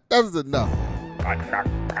 That's enough.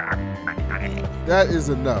 That is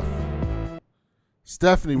enough.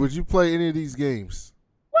 Stephanie, would you play any of these games?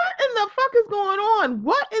 What in the fuck is going on?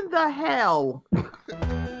 What in the hell?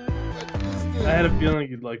 I had a feeling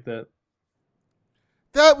you'd like that.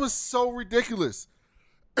 That was so ridiculous.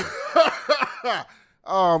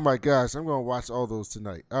 Oh my gosh, I'm gonna watch all those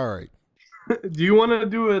tonight. All right. Do you want to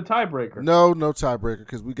do a tiebreaker? No tiebreaker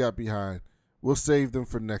because we got behind. We'll save them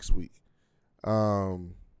for next week.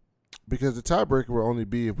 Because the tiebreaker will only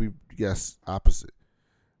be if we guess opposite.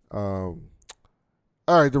 All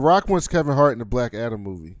right, The Rock wants Kevin Hart in the Black Adam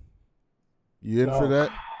movie. You in for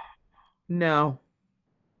that, No.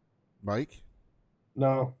 Mike?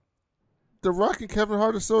 No. The Rock and Kevin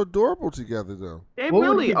Hart are so adorable together, though. They What would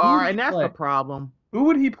really he- who are, would he and that's play? the problem. Who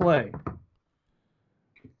would he play?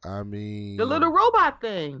 I mean, The little robot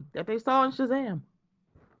thing that they saw in Shazam.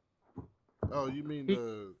 Oh, you mean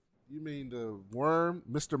the worm,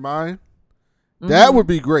 Mr. Mind? Mm-hmm. That would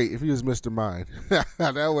be great if he was Mr. Mind.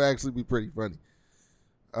 That would actually be pretty funny.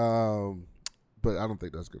 But I don't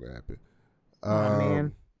think that's gonna happen. Oh,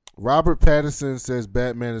 man. Robert Pattinson says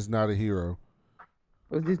Batman is not a hero.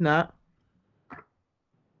 Was this not?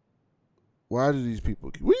 Why do these people?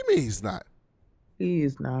 What do you mean he's not? He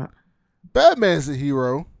is not. Batman's a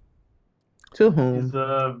hero. To whom? He's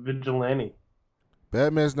a vigilante.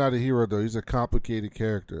 Batman's not a hero though. He's a complicated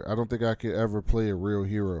character. I don't think I could ever play a real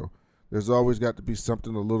hero. There's always got to be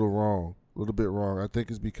something a little bit wrong. I think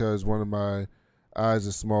it's because one of my eyes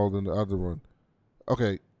is smaller than the other one.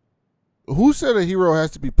 Okay, who said a hero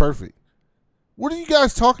has to be perfect? What are you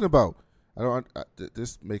guys talking about?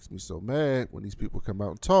 This makes me so mad when these people come out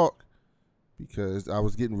and talk because I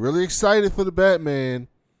was getting really excited for the Batman.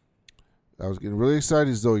 I was getting really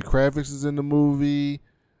excited. Zoe Kravitz is in the movie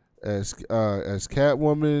as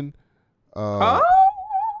Catwoman. Oh,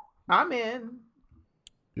 I'm in.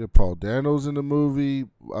 Yeah, Paul Dano's in the movie.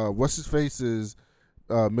 What's his face is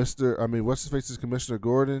Commissioner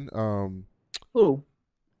Gordon. Who?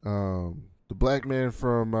 The black man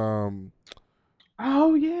from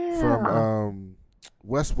Oh yeah. from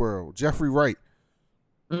Westworld, Jeffrey Wright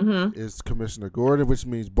Mm-hmm. is Commissioner Gordon, which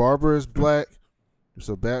means Barbara is black.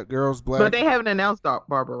 So Batgirl's black. But they haven't announced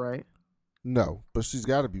Barbara, right? No, but she's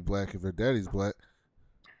got to be black if her daddy's black.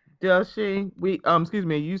 Does she? Excuse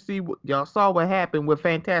me. You see, y'all saw what happened with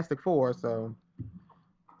Fantastic Four, so.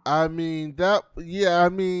 I mean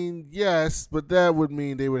yes, but that would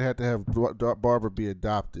mean they would have to have Barbara be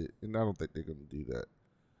adopted, and I don't think they're going to do that.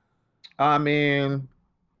 I mean,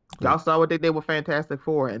 y'all saw what they did with Fantastic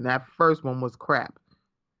Four, and that first one was crap.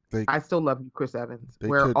 I still love you, Chris Evans. They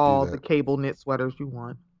Wear could do all that. the cable knit sweaters you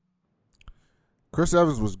want. Chris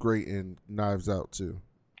Evans was great in Knives Out too.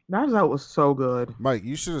 Knives Out was so good. Mike,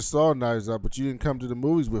 you should have saw Knives Out, but you didn't come to the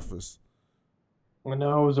movies with us. I know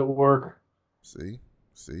I was at work. See,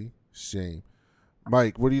 shame.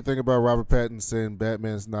 Mike, what do you think about Robert Pattinson saying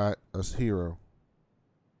Batman's not a hero?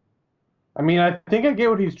 I mean, I think I get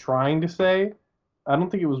what he's trying to say. I don't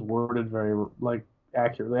think it was worded very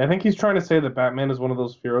accurately. I think he's trying to say that Batman is one of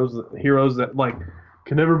those heroes that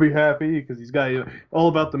can never be happy because he's got all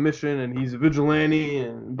about the mission and he's a vigilante.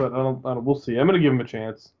 But I don't. We'll see. I'm gonna give him a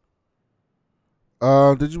chance.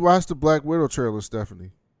 Did you watch the Black Widow trailer,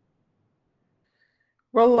 Stephanie?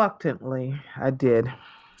 Reluctantly, I did.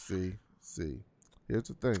 See. Here's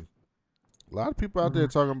the thing. A lot of people out there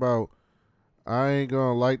talking about, I ain't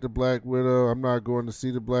going to like the Black Widow. I'm not going to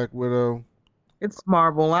see the Black Widow. It's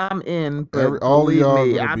Marvel. I'm in, but All of y'all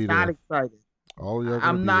believe me, gonna be I'm not there. excited. All y'all gonna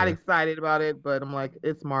I'm be not there. excited about it, but I'm like,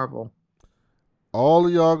 it's Marvel. All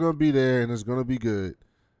of y'all gonna be there, and it's gonna be good.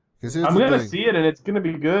 Because here's I'm the gonna thing. see it, and it's gonna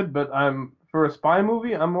be good. But for a spy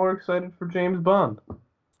movie, I'm more excited for James Bond.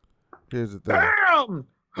 Here's the thing. Damn!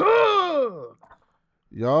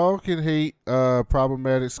 Y'all can hate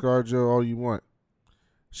problematic ScarJo all you want.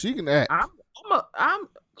 She can act. I'm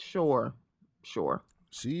sure.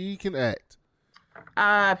 She can act.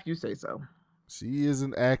 If you say so. She is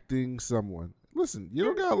an acting someone. Listen, you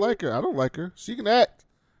don't gotta like her. I don't like her. She can act.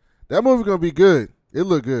 That movie gonna be good. It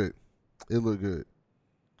look good.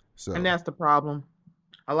 So And that's the problem.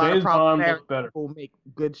 A lot James of Bond problematic looks better. people make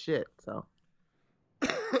good shit. So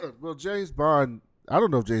well, James Bond. I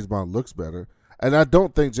don't know if James Bond looks better, and I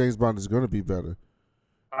don't think James Bond is gonna be better.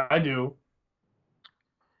 I do.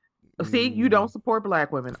 see, you don't support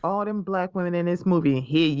black women. All them black women in this movie, and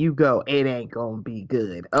here you go. It ain't gonna be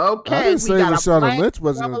good. Okay, I didn't say got a Lashana black Lynch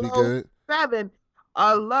wasn't gonna be good. 007.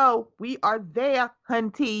 Hello, we are there,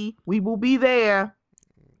 hunty. We will be there.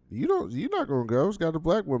 You're not gonna go. It's got a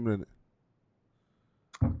black woman in it.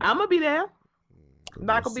 I'm gonna be there.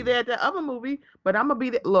 Not gonna be there at the other movie, but I'm gonna be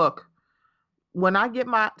there. Look, when I get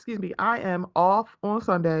I am off on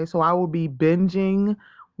Sunday, so I will be binging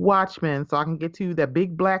Watchmen, so I can get to that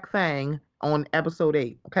big black thing on episode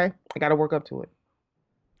 8. Okay, I got to work up to it.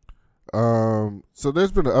 So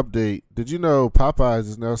there's been an update. Did you know Popeyes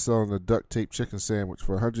is now selling a duct tape chicken sandwich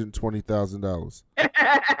for $120,000?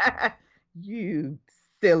 You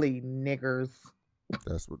silly niggers.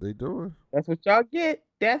 That's what they doing. That's what y'all get.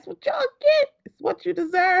 That's what y'all get. It's what you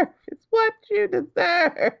deserve. It's what you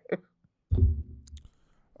deserve.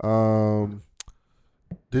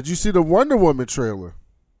 Did you see the Wonder Woman trailer?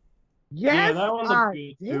 Yes, that one I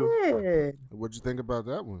looked good, too. did. What'd you think about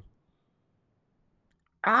that one?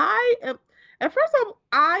 I am. At first,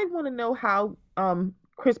 I want to know how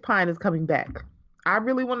Chris Pine is coming back. I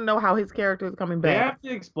really want to know how his character is coming They back. have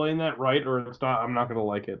to explain that right, or it's not. I'm not gonna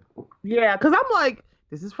like it. Yeah, because I'm like,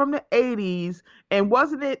 this is from the 80s, and what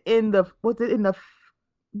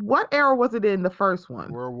era was it in the first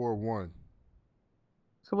one? World War One.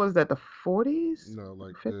 So what is that, the 40s? No,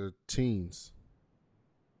 like the teens.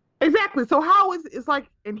 Exactly. So how is it's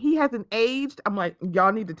like, and he hasn't aged? I'm like,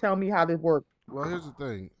 y'all need to tell me how this works. Well, here's the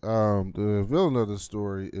thing. The villain of the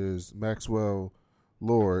story is Maxwell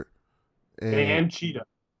Lord, And Cheetah.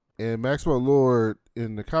 And Maxwell Lord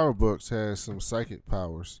in the comic books has some psychic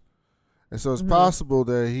powers. And so it's possible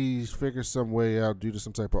that he figures some way out due to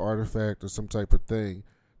some type of artifact or some type of thing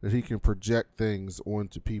that he can project things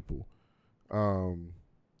onto people and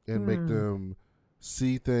make them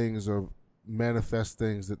see things or manifest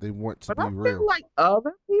things that they want to But I be feel real. like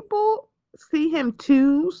other people see him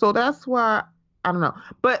too, so that's why, I don't know.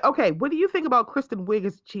 But okay, what do you think about Kristen Wiig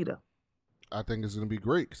as Cheetah? I think it's going to be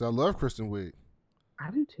great because I love Kristen Wiig. I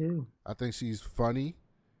do too. I think she's funny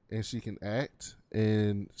and she can act,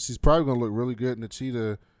 and she's probably going to look really good in the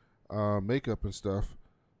cheetah makeup and stuff.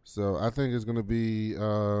 So I think it's going to be.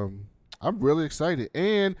 I'm really excited,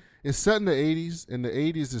 and it's set in the '80s, and the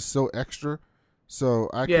 '80s is so extra. So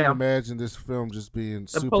I can imagine this film just being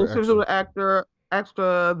The super posters extra. were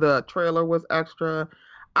extra. The trailer was extra.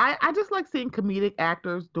 I just like seeing comedic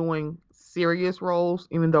actors doing serious roles,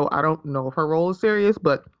 even though I don't know if her role is serious,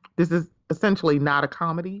 but this is essentially not a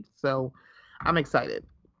comedy, so I'm excited.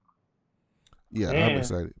 Yeah, I'm And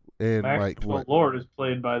excited. And Mike, Maxwell what Lord is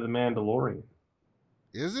played by the Mandalorian.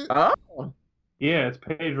 is it? Oh, Yeah, it's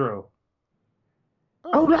Pedro.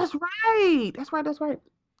 that's right. That's right.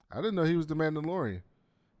 I didn't know he was the Mandalorian.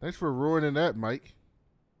 Thanks for ruining that, Mike.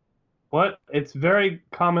 What? It's very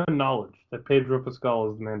common knowledge that Pedro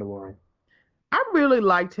Pascal is the Mandalorian. I really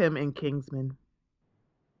liked him in Kingsman.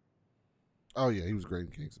 Oh yeah, he was great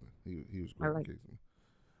in Kingsman. He was great like in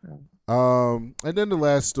Kingsman. And then the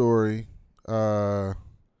last story. So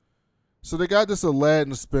they got this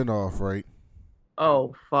Aladdin spinoff, right?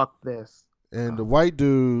 Oh, fuck this. And the white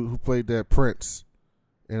dude who played that prince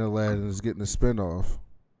in Aladdin is getting a spinoff.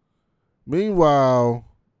 Meanwhile,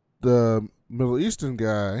 the Middle Eastern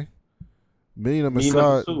guy, Mina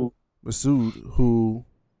Masood, who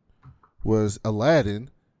was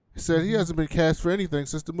Aladdin, said he hasn't been cast for anything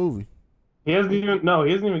since the movie. He hasn't even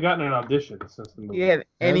gotten an audition since the movie. Yeah,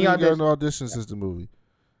 any Hasn't gotten audition. an audition since the movie.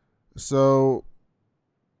 So,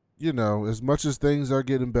 you know, as much as things are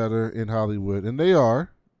getting better in Hollywood, and they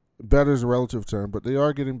are, better is a relative term, but they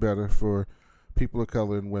are getting better for people of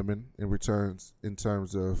color and women in returns in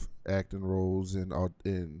terms of acting roles and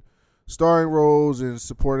in starring roles and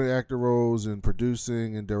supporting actor roles and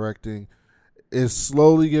producing and directing. It's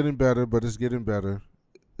slowly getting better, but it's getting better.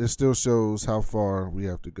 It still shows how far we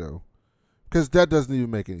have to go. Because that doesn't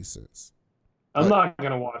even make any sense. I'm not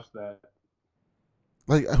gonna watch that.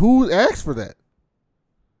 Like, who asked for that?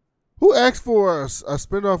 Who asked for a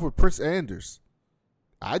spinoff with Prince Anders?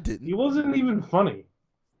 I He didn't. wasn't even funny.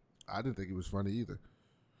 I didn't think it was funny either.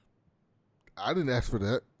 I didn't ask for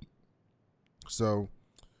that. So,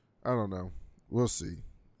 I don't know. We'll see.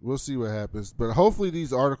 We'll see what happens. But hopefully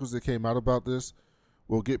these articles that came out about this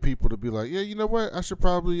will get people to be like, yeah, you know what? I should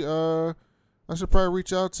probably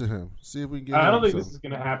reach out to him. See if we can get I him don't think something. this is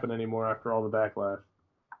going to happen anymore after all the backlash.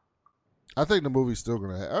 I think the movie's still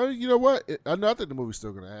going to happen. You know what? I think the movie's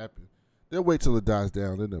still going to happen. They'll wait till it dies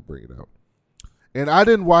down, then they'll bring it out. And I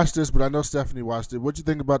didn't watch this, but I know Stephanie watched it. What'd you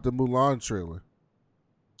think about the Mulan trailer?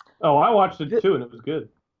 Oh, I watched it too, and it was good.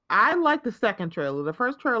 I like the second trailer. The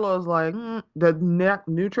first trailer was like the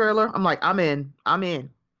new trailer. I'm like, I'm in.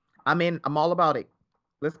 I'm all about it.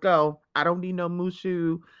 Let's go. I don't need no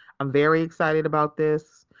Mushu. I'm very excited about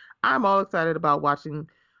this. I'm all excited about watching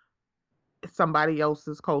somebody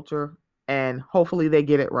else's culture, and hopefully they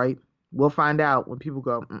get it right. We'll find out when people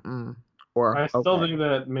go, or I still okay. think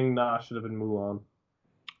that Ming Na should have been Mulan.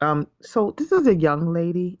 So this is a young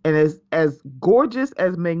lady, and as gorgeous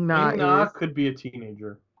as Ming Na Ming Na is, could be a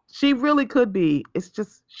teenager. she really could be. It's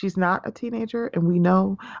just she's not a teenager, and we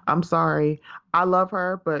know. I'm sorry. I love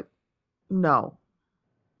her, but no.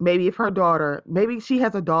 Maybe if her daughter, maybe she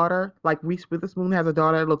has a daughter, like Reese Witherspoon has a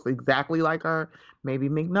daughter that looks exactly like her. Maybe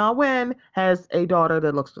Ming Na Wen has a daughter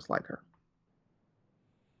that looks just like her.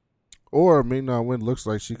 Or Ming Na Wen looks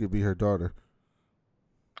like she could be her daughter.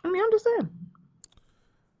 I mean, I'm just saying.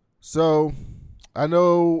 So, I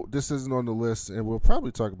know this isn't on the list, and we'll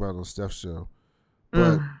probably talk about it on Steph's show.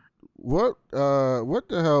 But what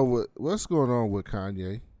the hell? What's going on with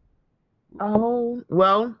Kanye? Oh,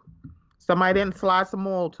 well, somebody didn't slide some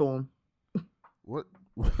oil to him. What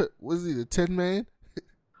was he, the Tin Man?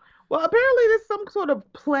 Well, apparently there's some sort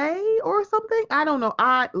of play or something. I don't know.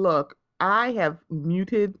 I have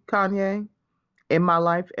muted Kanye in my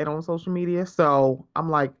life and on social media. So I'm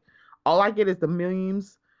like, all I get is the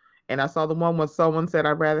memes. And I saw the one where someone said,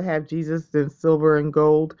 I'd rather have Jesus than silver and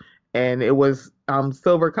gold. And it was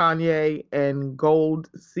silver Kanye and gold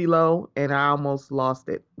CeeLo. And I almost lost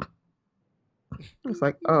it. It's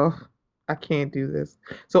like, oh, I can't do this.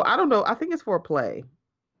 So I don't know. I think it's for a play.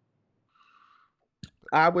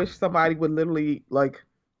 I wish somebody would literally like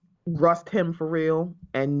rust him for real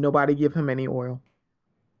and nobody give him any oil.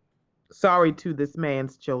 Sorry to this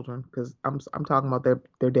man's children, because I'm talking about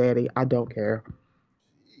their daddy. I don't care.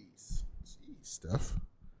 Jeez, Steph.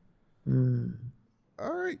 Mm.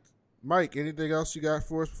 All right, Mike. Anything else you got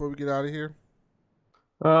for us before we get out of here?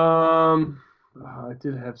 I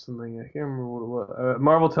did have something. I can't remember what it was.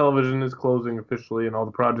 Marvel Television is closing officially, and all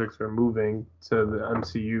the projects are moving to the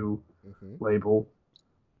MCU label.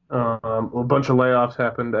 A bunch of layoffs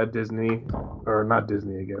happened at Disney, or not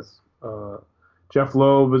Disney, I guess. Jeff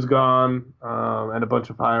Loeb is gone, and a bunch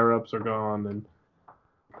of higher-ups are gone, and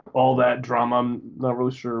all that drama. I'm not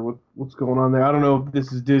really sure what's going on there. I don't know if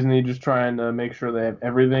this is Disney just trying to make sure they have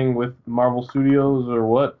everything with Marvel Studios or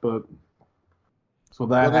what, but so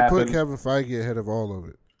that They happened. put Kevin Feige ahead of all of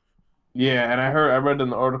it. Yeah, and I read in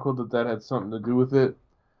the article that had something to do with it.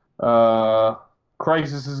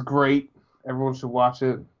 Crisis is great. Everyone should watch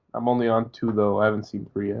it. I'm only on 2 though. I haven't seen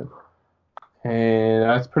 3 yet. And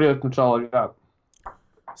that's pretty much all I got.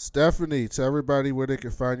 Stephanie, tell everybody where they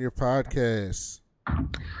can find your podcast.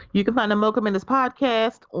 You can find the Mocha Minutes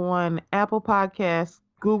podcast on Apple Podcasts,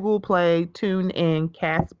 Google Play, TuneIn,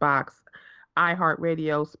 Castbox,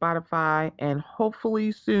 iHeartRadio, Spotify, and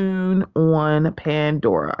hopefully soon on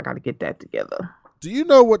Pandora. I got to get that together. Do you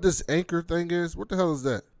know what this Anchor thing is? What the hell is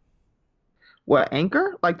that? What,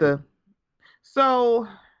 Anchor? So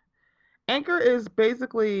Anchor is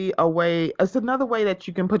basically it's another way that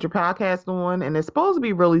you can put your podcast on, and it's supposed to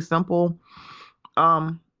be really simple.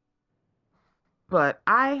 But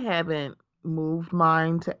I haven't moved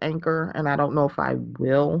mine to Anchor, and I don't know if I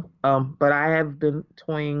will. But I have been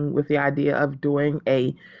toying with the idea of doing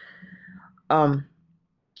a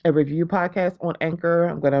review podcast on Anchor.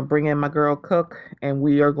 I'm going to bring in my girl Cook, and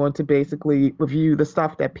we are going to basically review the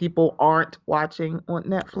stuff that people aren't watching on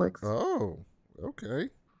Netflix. Oh, okay.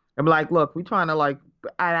 I'm like, look, we trying to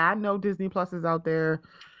I know Disney Plus is out there.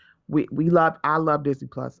 I love Disney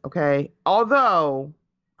Plus, okay? Although,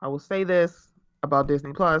 I will say this about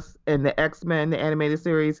Disney Plus and the X-Men, the animated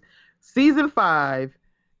series, season 5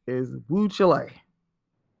 is Wu Chile.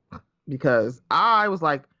 Because I was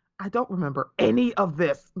like, I don't remember any of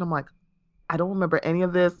this. And I'm like, I don't remember any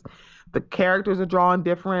of this. The characters are drawn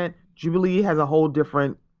different. Jubilee has a whole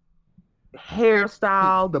different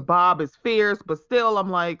hairstyle. The Bob is fierce, but still I'm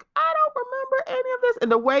like, I don't remember any of this.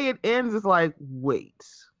 And the way it ends is like, wait,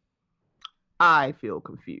 I feel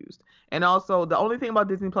confused. And also, the only thing about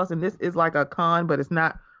Disney Plus, and this is like a con, but it's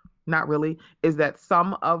not really, is that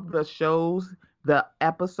some of the shows, the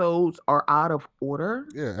episodes are out of order.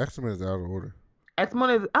 Yeah, X-Men is out of order. X-Men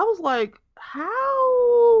is, I was like,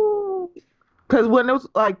 how? Because when it was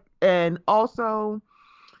like, and also,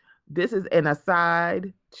 this is an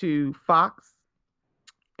aside to Fox,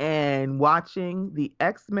 and watching the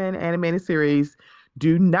X-Men animated series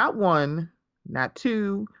do not one, not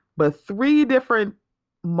two, but 3 different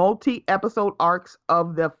multi-episode arcs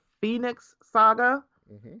of the Phoenix Saga.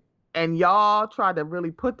 Mm-hmm. And y'all try to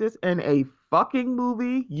really put this in a fucking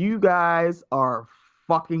movie. You guys are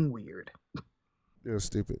fucking weird. You're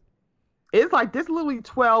stupid. It's like this literally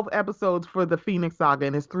 12 episodes for the Phoenix Saga,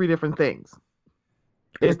 and it's 3 different things.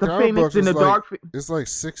 It's the comic Phoenix books and the is Dark. It's like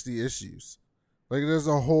 60 issues. Like there's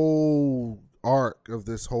a whole arc of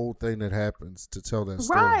this whole thing that happens to tell that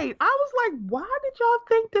story. Right. I was like, why did y'all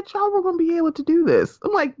think that y'all were going to be able to do this?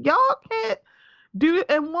 I'm like, y'all can't do it.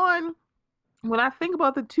 And one, when I think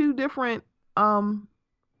about the 2 different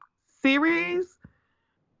series,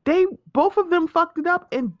 they both of them fucked it up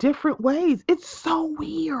in different ways. It's so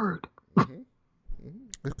weird. Mm-hmm.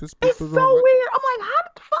 It's It's so weird. I'm like,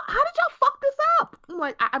 how did y'all fuck this up? I'm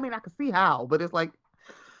like, I mean, I can see how, but it's like,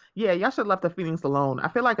 yeah, y'all should have left the Phoenix alone. I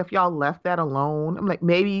feel like if y'all left that alone, I'm like,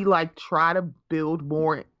 maybe like try to build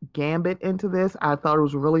more Gambit into this. I thought it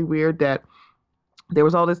was really weird that there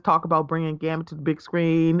was all this talk about bringing Gambit to the big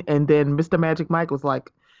screen, and then Mr. Magic Mike was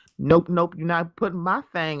like, nope, you're not putting my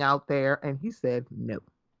thing out there. And he said, nope.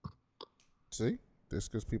 See? That's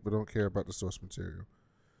because people don't care about the source material.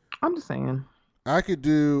 I'm just saying. I could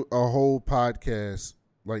do a whole podcast,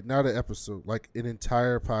 like not an episode, like an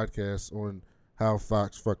entire podcast on how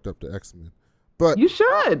Fox fucked up the X-Men. But You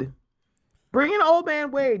should. Bring in Old Man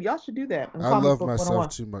Wade. Y'all should do that. I love myself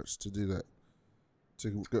too much to do that.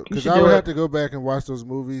 Because should I do would it. have to go back and watch those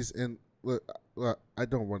movies, and look, I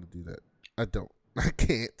don't want to do that. I don't. I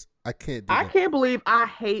can't. I can't do I that. can't believe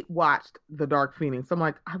I watched The Dark Phoenix. I'm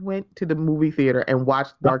like, I went to the movie theater and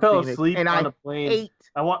watched I Dark fell Phoenix, asleep and on I a plane. hate.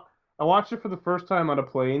 I watched it for the first time on a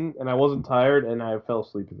plane, and I wasn't tired, and I fell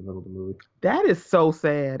asleep in the middle of the movie. That is so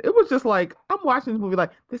sad. It was just like, I'm watching this movie like,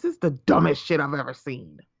 this is the dumbest shit I've ever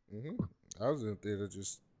seen. Mm-hmm. I was in the theater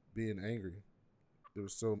just being angry. It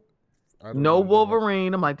was so. I don't No even know what-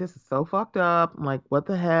 Wolverine. I'm like, this is so fucked up. I'm like, what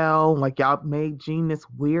the hell? I'm like, y'all made Jean this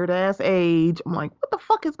weird ass age. I'm like, what the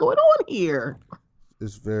fuck is going on here?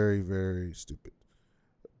 It's very, very stupid.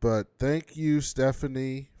 But thank you,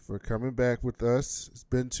 Stephanie, for coming back with us. It's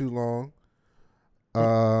been too long.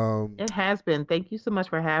 It has been. Thank you so much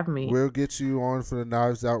for having me. We'll get you on for the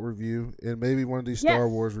Knives Out review and maybe one of these Star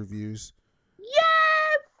Yes. Wars reviews.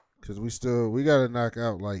 Yes! Because we got to knock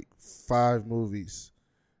out like 5 movies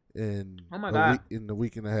in Oh my God. in the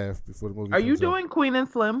week and a half before the movie Are you comes out. doing Queen and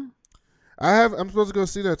Slim? I'm supposed to go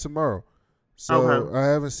see that tomorrow. So Okay. I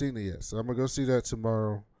haven't seen it yet. So I'm going to go see that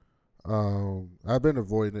tomorrow. I've been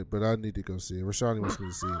avoiding it, but I need to go see it. Rashani wants me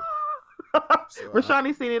to see it. So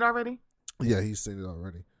Rashani's seen it already? Yeah, he's seen it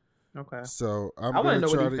already. Okay. So I'm I want to going know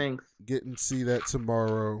to try what he to thinks. get and see that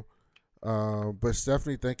tomorrow. But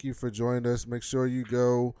Stephanie, thank you for joining us. Make sure you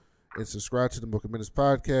go and subscribe to the Book of Minutes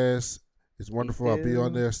podcast. It's wonderful. I'll be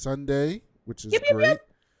on there Sunday, which is great.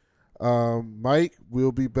 Mike,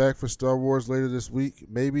 we'll be back for Star Wars later this week.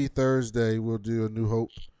 Maybe Thursday we'll do A New Hope.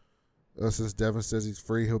 Since Devin says he's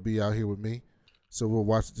free, he'll be out here with me. So we'll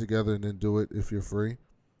watch it together and then do it if you're free.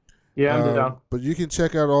 Yeah, I'm down. But you can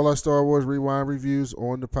check out all our Star Wars Rewind reviews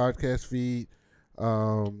on the podcast feed.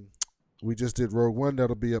 We just did Rogue One.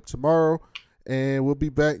 That'll be up tomorrow. And we'll be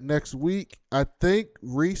back next week. I think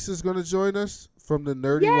Reese is going to join us from the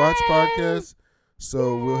Nerdy Watch podcast.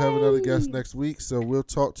 So we'll have another guest next week. So we'll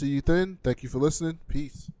talk to you then. Thank you for listening.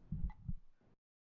 Peace.